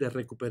Nacional de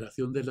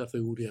Recuperación de la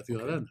Seguridad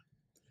Ciudadana,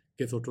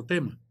 que es otro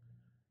tema.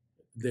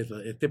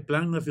 Este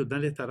Plan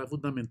Nacional estará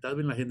fundamentado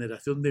en la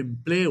generación de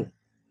empleo,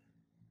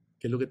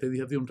 que es lo que te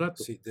dije hace un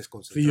rato. sí, Si yo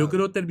desconcentrado.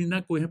 quiero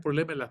terminar con ese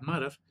problema de las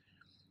maras,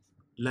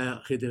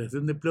 la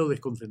generación de empleo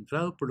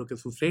desconcentrado, por lo que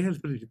sus ejes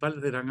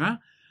principales serán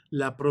A,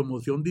 la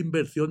promoción de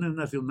inversiones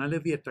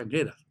nacionales y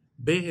extranjeras.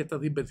 B,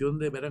 estas inversiones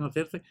deberán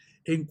hacerse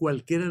en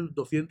cualquiera de los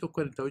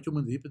 248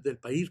 municipios del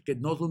país que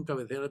no son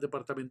cabeceras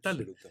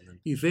departamentales.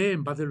 Y C,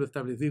 en base a lo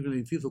establecido en el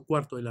inciso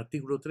cuarto del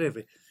artículo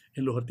 13,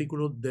 en los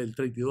artículos del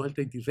 32 al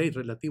 36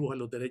 relativos a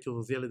los derechos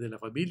sociales de la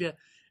familia,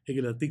 en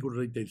el artículo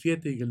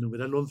 37 y en el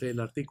numeral 11 del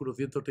artículo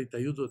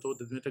 131 de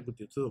toda nuestra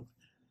Constitución.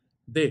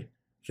 D,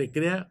 se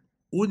crea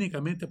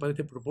únicamente para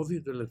este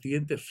propósito de las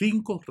siguientes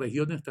 5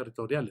 regiones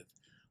territoriales: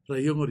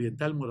 región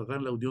oriental,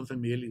 Morazán, La Unión,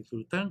 San Miguel y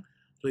Sultán;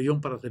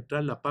 región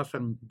paracentral, La Paz,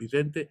 San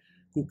Vicente,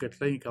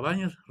 Cucatlán y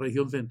Cabañas;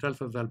 región central,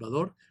 San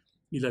Salvador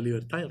y La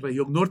Libertad;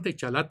 región norte,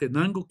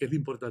 Chalatenango, que es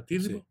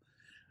importantísimo; sí.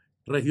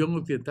 Región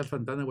occidental,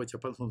 Santana,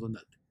 Huachapán,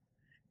 Sonsonate.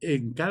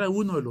 En cada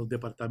uno de los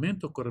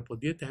departamentos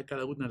correspondientes a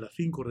cada una de las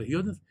 5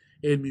 regiones,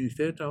 el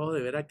Ministerio de Trabajo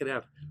deberá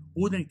crear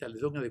una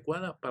instalación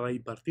adecuada para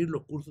impartir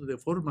los cursos de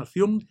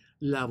formación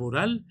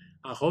laboral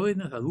a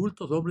jóvenes,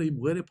 adultos, hombres y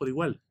mujeres por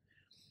igual.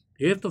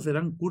 Estos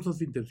serán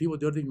cursos intensivos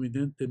de orden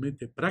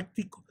eminentemente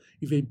práctico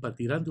y se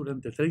impartirán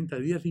durante 30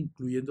 días,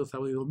 incluyendo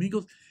sábados y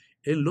domingos,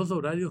 en los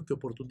horarios que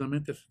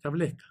oportunamente se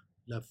establezca.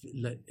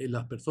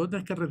 Las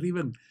personas que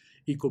reciban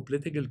y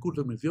completen el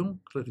curso de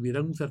mención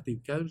recibirán un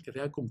certificado que se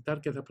haga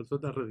constar que esa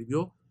persona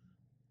recibió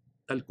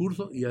tal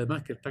curso y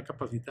además que está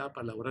capacitada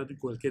para laborar en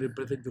cualquier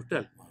empresa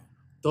industrial.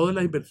 Toda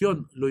la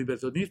inversión, los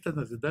inversionistas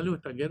nacionales o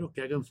extranjeros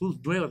que hagan sus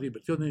nuevas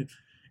inversiones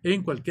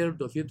en cualquier de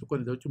los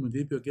 248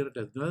 municipios aquí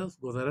relacionados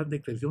gozarán de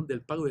exención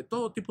del pago de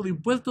todo tipo de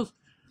impuestos,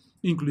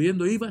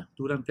 incluyendo IVA,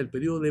 durante el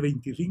periodo de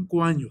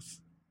 25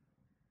 años.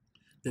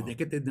 Tendría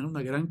que tener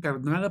una gran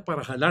carnada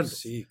para jalarlo.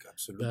 Sí,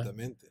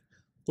 absolutamente. ¿Verdad?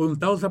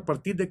 Contados a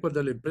partir de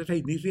cuando la empresa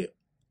inicie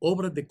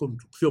obras de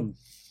construcción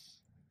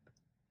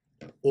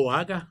o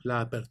haga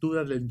la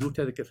apertura de la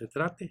industria de que se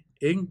trate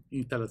en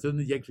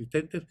instalaciones ya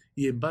existentes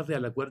y en base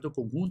al acuerdo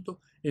conjunto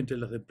entre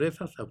las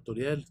empresas,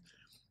 autoridades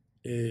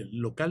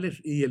locales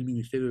y el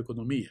Ministerio de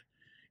Economía.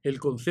 El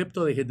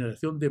concepto de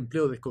generación de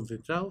empleo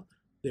desconcentrado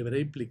deberá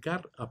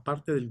implicar,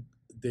 aparte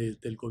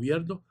del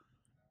gobierno,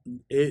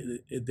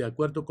 de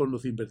acuerdo con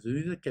los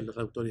inversionistas, que las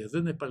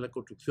autorizaciones para la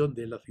construcción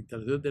de las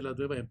instalaciones de las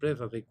nuevas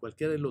empresas en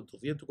cualquiera de los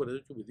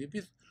 248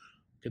 municipios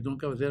que no son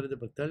cabeceras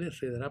departamentales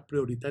se dará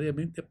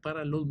prioritariamente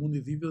para los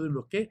municipios en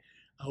los que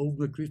aún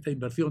no existen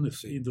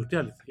inversiones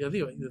industriales. Y así,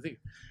 y así.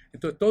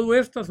 Entonces,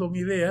 todas estas son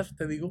ideas,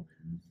 te digo,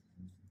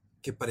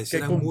 que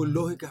parecieran muy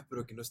lógicas,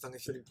 pero que no están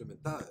siendo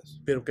implementadas.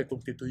 Pero que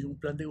constituyen un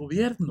plan de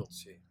gobierno.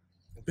 Sí.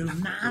 Pero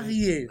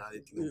nadie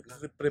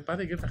se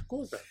prepara en esas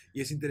cosas. Y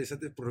es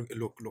interesante porque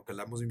lo que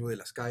hablamos mismo de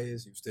las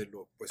calles, y usted,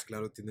 pues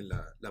claro, tiene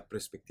la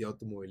perspectiva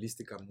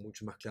automovilística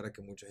mucho más clara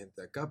que mucha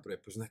gente de acá, pero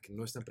hay personas que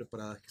no están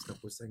preparadas, que están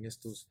puestas en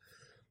estos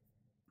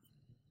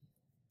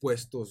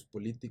puestos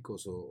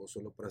políticos o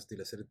solo para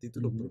establecer el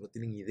título, pero no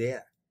tienen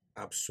idea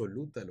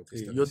absoluta de lo que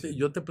están haciendo.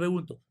 Yo te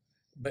pregunto,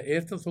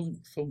 estos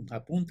son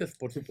apuntes,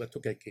 por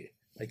supuesto que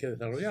hay que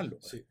desarrollarlo.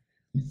 Sí.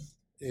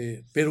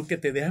 Pero que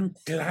te dejan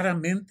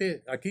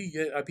claramente, aquí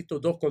has visto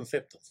 2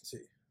 conceptos. Sí.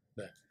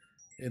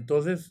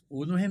 Entonces,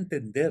 uno es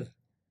entender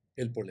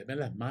el problema de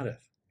las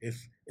maras.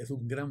 Es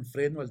un gran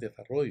freno al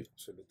desarrollo.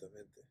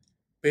 Absolutamente.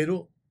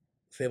 Pero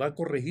se va a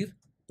corregir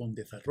con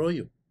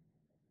desarrollo.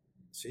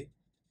 Sí.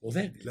 O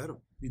sea,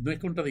 claro. Y no es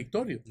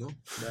contradictorio. No.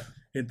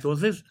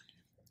 Entonces...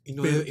 Y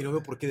no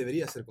veo por qué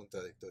debería ser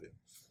contradictorio.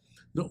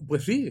 No,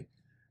 pues sí,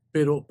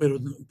 pero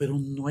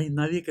no hay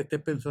nadie que esté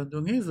pensando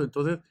en eso.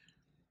 Entonces,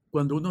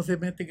 cuando uno se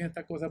mete en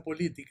esta cosa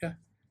política,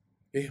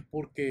 es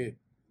porque,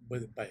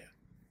 pues, vaya,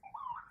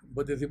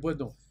 vos decís,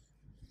 bueno,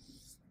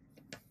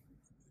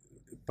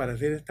 para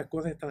hacer estas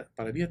cosas,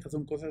 para mí estas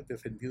son cosas de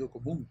sentido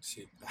común,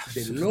 sí,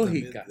 de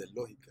lógica. De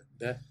lógica.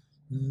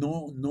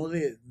 No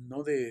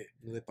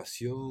de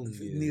pasión.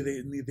 Ni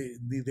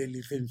de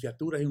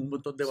licenciaturas en un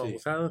montón de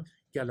babosadas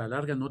que a la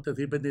larga no te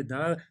sirven de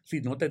nada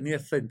si no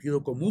tenías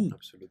sentido común.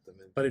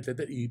 Absolutamente. Para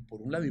entender. Y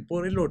por un lado y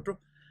por el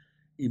otro,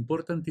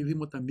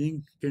 importantísimo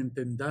también que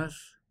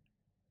entendás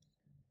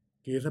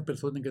que esa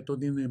persona que tú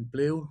tiene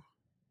empleo,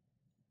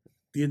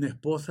 tiene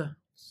esposa,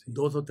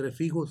 2 o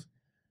 3 hijos.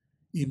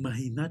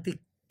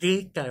 Imagínate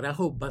qué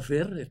carajo va a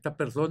hacer esta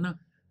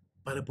persona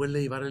para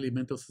poderle llevar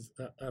alimentos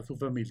a su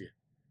familia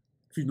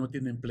si no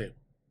tiene empleo.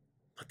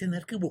 Va a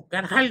tener que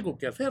buscar algo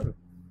que hacer.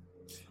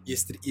 Y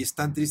es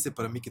tan triste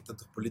para mí que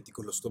tantos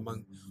políticos los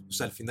toman, o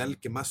sea, al final el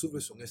que más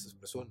sufre son estas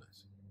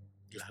personas.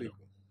 Claro.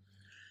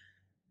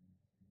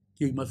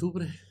 Quien más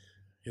sufre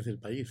es el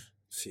país.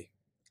 Sí,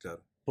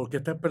 claro. porque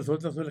estas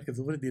personas son las que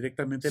sufren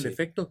directamente el Sí,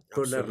 efecto,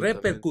 pero la absolutamente.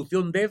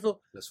 repercusión de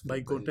eso La sufre va el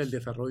en contra del país.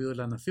 desarrollo de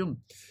la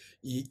nación.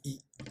 Y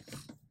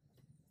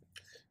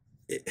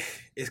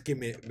es que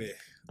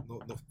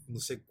no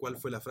sé cuál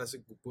fue la frase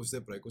que ocupó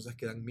usted, pero hay cosas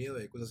que dan miedo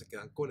y hay cosas que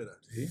dan cólera.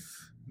 ¿Sí?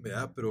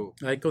 ¿Verdad? Pero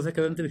Hay cosas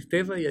que dan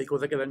tristeza y hay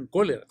cosas que dan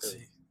cólera. sí,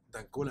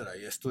 dan cólera.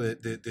 Y esto de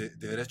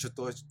haber hecho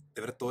todo,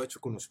 de haber todo hecho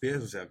con los pies,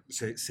 o sea,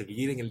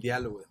 seguir en el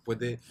diálogo después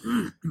de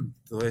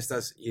todas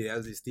estas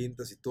ideas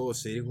distintas y todo,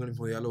 seguir con el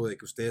mismo diálogo de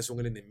que ustedes son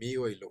el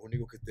enemigo y los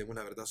únicos que tenemos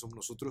la verdad somos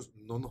nosotros,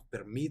 no nos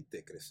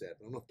permite crecer,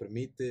 no nos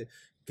permite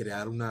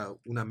crear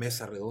una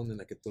mesa redonda en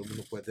la que todo el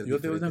mundo pueda tener Yo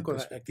te digo una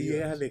diferentes cosa, aquí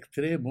llegas perspectivas. al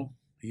extremo,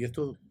 y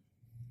esto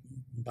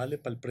vale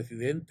para el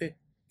presidente,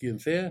 quien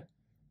sea,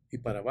 y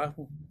para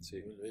abajo, Sí,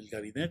 el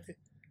gabinete,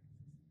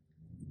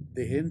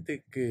 de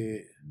gente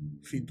que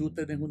si tú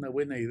tienes una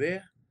buena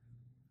idea,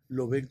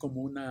 lo ven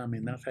como una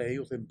amenaza a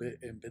ellos en vez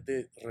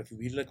de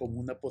recibirla como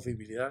una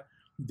posibilidad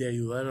de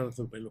ayudar a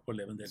resolver los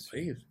problemas del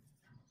país.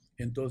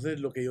 Entonces,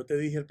 lo que yo te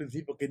dije al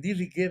principio, que ni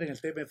siquiera en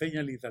el tema de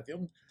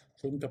señalización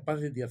son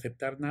capaces de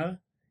aceptar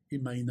nada,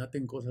 imagínate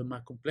en cosas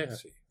más complejas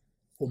sí,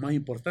 o más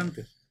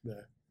importantes,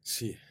 ¿verdad?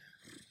 sí,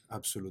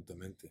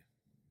 absolutamente.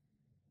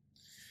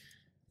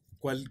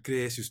 ¿Cuál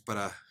crees,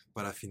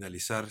 para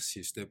finalizar, si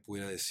usted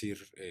pudiera decir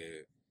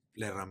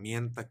la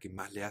herramienta que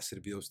más le ha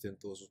servido a usted en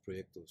todos sus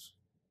proyectos?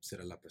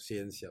 ¿Será la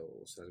paciencia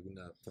o será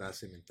alguna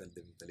frase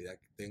de mentalidad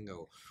que tenga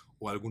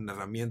o alguna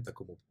herramienta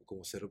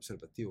como ser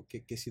observativo?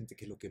 ¿Qué siente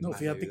que es lo que No,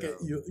 más le ha fíjate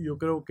que ayudado? yo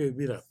creo que,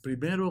 mira,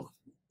 primero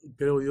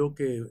creo yo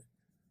que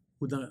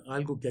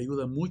algo que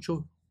ayuda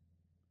mucho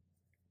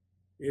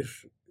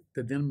es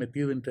tener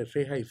metido entre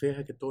ceja y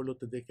ceja que todo lo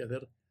tenés que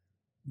hacer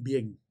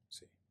bien,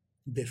 Sí,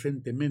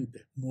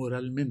 decentemente,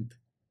 moralmente.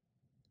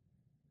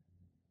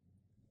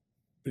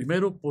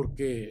 Primero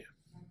porque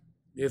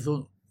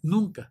eso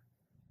nunca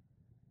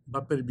va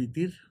a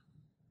permitir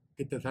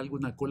que te salga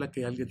una cola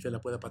que alguien se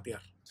la pueda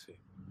patear. sí,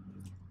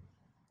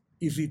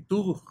 Y si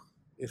tú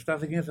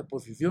estás en esa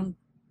posición,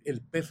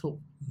 el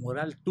peso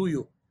moral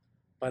tuyo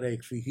para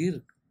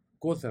exigir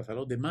cosas a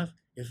los demás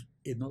es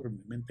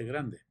enormemente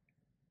grande.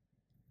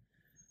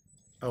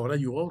 Ahora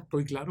yo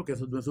estoy claro que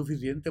eso no es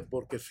suficiente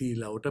porque si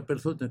la otra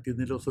persona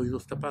tiene los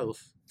oídos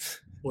tapados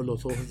o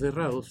los ojos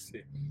cerrados sí,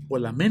 o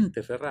la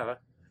mente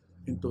cerrada,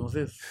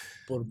 entonces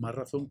por más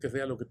razón que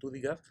sea lo que tú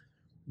digas,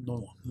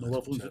 no va a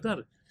escuchar.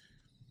 funcionar.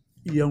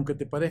 Y aunque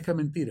te parezca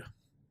mentira,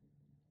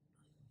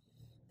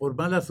 por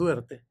mala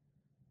suerte,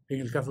 en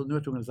el caso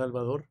nuestro en El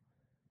Salvador,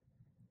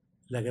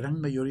 la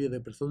gran mayoría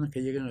de personas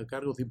que llegan a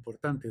cargos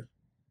importantes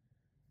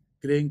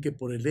creen que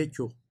por el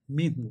hecho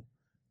mismo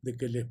de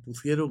que les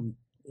pusieron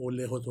o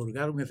les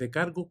otorgaron ese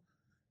cargo,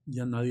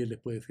 ya nadie les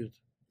puede decir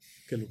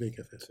qué es lo que hay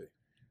que hacer. Sí,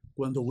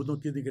 Cuando uno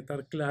tiene que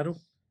estar claro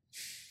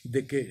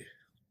de que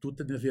tú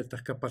tienes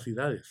ciertas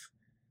capacidades,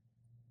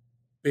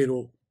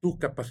 pero tus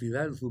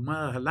capacidades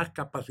sumadas a las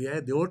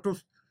capacidades de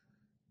otros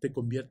te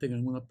convierten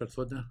en una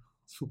persona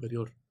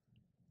superior.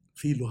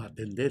 Si los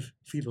atendés,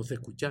 si los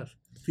escuchás,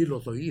 si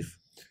los oís.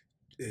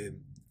 eh,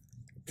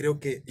 creo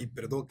que, y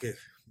perdón que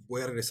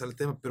voy a regresar al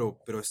tema, pero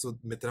esto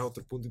me trae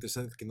otro punto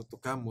interesante que no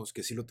tocamos,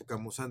 que sí lo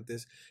tocamos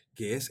antes,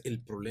 que es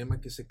el problema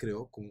que se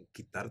creó con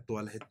quitar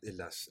todas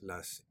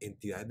las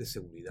entidades de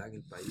seguridad en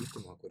el país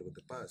con los acuerdos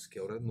de paz, que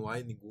ahora no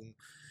hay ningún,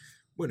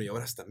 bueno, y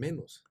ahora hasta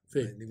menos, no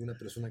hay Sí. ninguna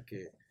persona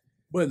que...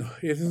 Bueno,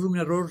 ese es un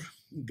error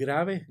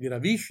grave,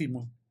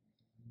 gravísimo,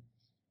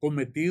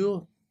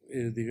 cometido,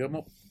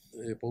 digamos,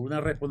 por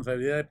una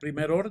responsabilidad de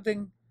primer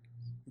orden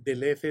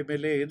del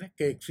FMLN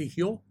que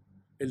exigió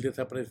el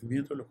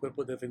desaparecimiento de los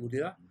cuerpos de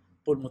seguridad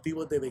por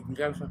motivos de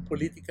venganzas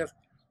políticas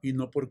y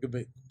no por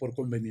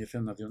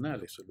conveniencias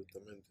nacionales.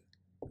 Absolutamente.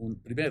 Un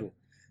primero.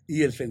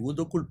 Y el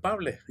segundo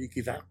culpable, y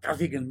quizás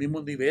casi en el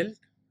mismo nivel,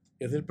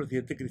 es el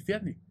presidente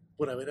Cristiani,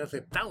 por haber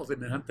aceptado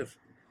semejantes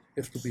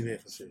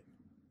estupideces. Sí.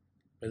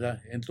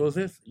 ¿Verdad?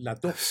 Entonces, las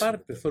dos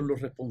partes son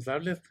los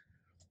responsables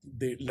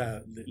de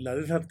la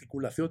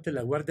desarticulación de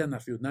la Guardia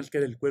Nacional, que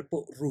era el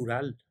cuerpo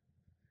rural.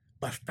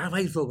 Bastaba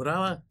y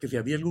sobraba que si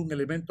había algún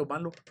elemento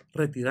malo,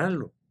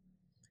 retirarlo.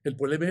 El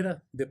problema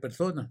era de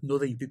personas, no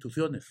de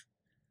instituciones.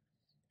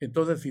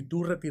 Entonces, si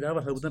tú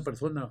retirabas a una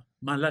persona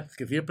mala,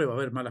 que siempre va a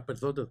haber malas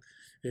personas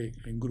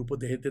en grupos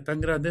de gente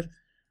tan grandes,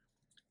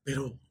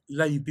 pero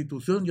la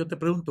institución, yo te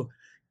pregunto,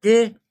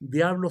 ¿qué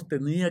diablos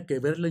tenía que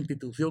ver la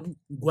institución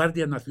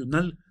Guardia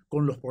Nacional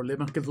con los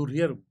problemas que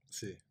surgieron?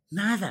 Sí.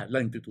 Nada,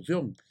 la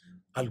institución.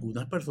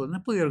 Algunas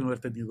personas pudieron haber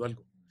tenido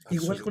algo.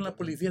 Igual con la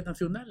Policía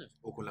Nacional.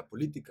 O con la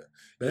política.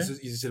 ¿Eh? Ese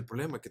es el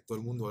problema, que todo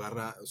el mundo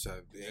agarra, o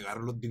sea,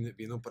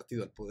 viene un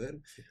partido al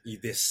poder y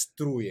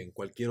destruyen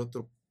cualquier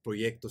otro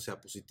proyecto, sea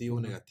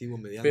positivo, negativo,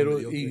 mediano, Pero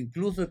mediocre.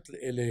 incluso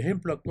el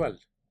ejemplo actual,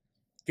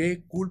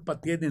 ¿qué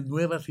culpa tienen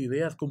Nuevas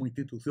Ideas como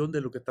institución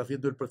de lo que está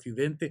haciendo el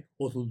presidente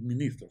o sus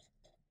ministros?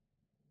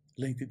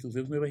 La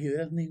institución Nuevas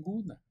Ideas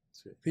ninguna.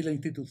 Sí. Si la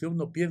institución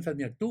no piensa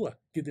ni actúa,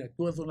 quienes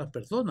actúan son las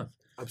personas.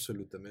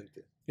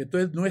 Absolutamente.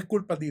 Entonces no es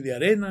culpa ni de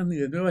Arenas, ni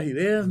de Nuevas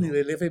Ideas, ni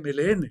del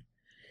FMLN.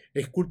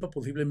 Es culpa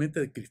posiblemente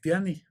de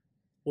Cristiani,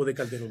 o de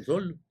Calderón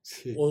Sol,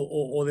 Sí.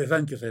 o de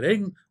Sánchez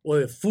Serén, o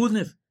de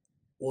Funes,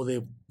 o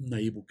de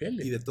Nayib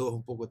Bukele. Y de todos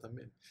un poco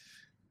también.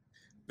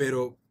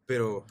 Pero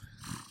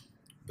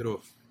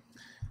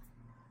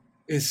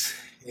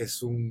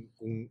es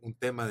un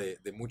tema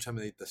de mucha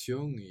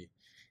meditación y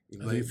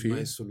no hay, Sí, no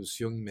hay sí.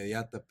 solución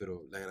inmediata,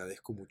 pero le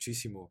agradezco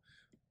muchísimo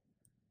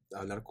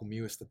hablar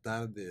conmigo esta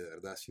tarde. De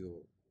verdad ha sido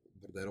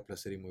un verdadero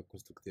placer y muy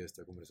constructiva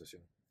esta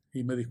conversación.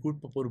 Y me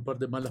disculpo por un par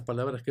de malas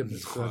palabras que me No,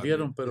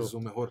 salieron, pero eso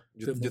es mejor.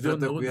 Yo se trato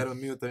emociona de cuidar uno. al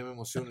mío, también me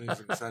emociono y es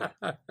necesario.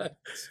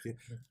 Así que,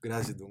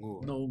 gracias, don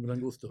Hugo. No, un gran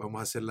gusto. Vamos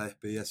a hacer la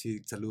despedida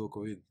así, saludo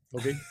COVID.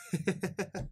 Ok.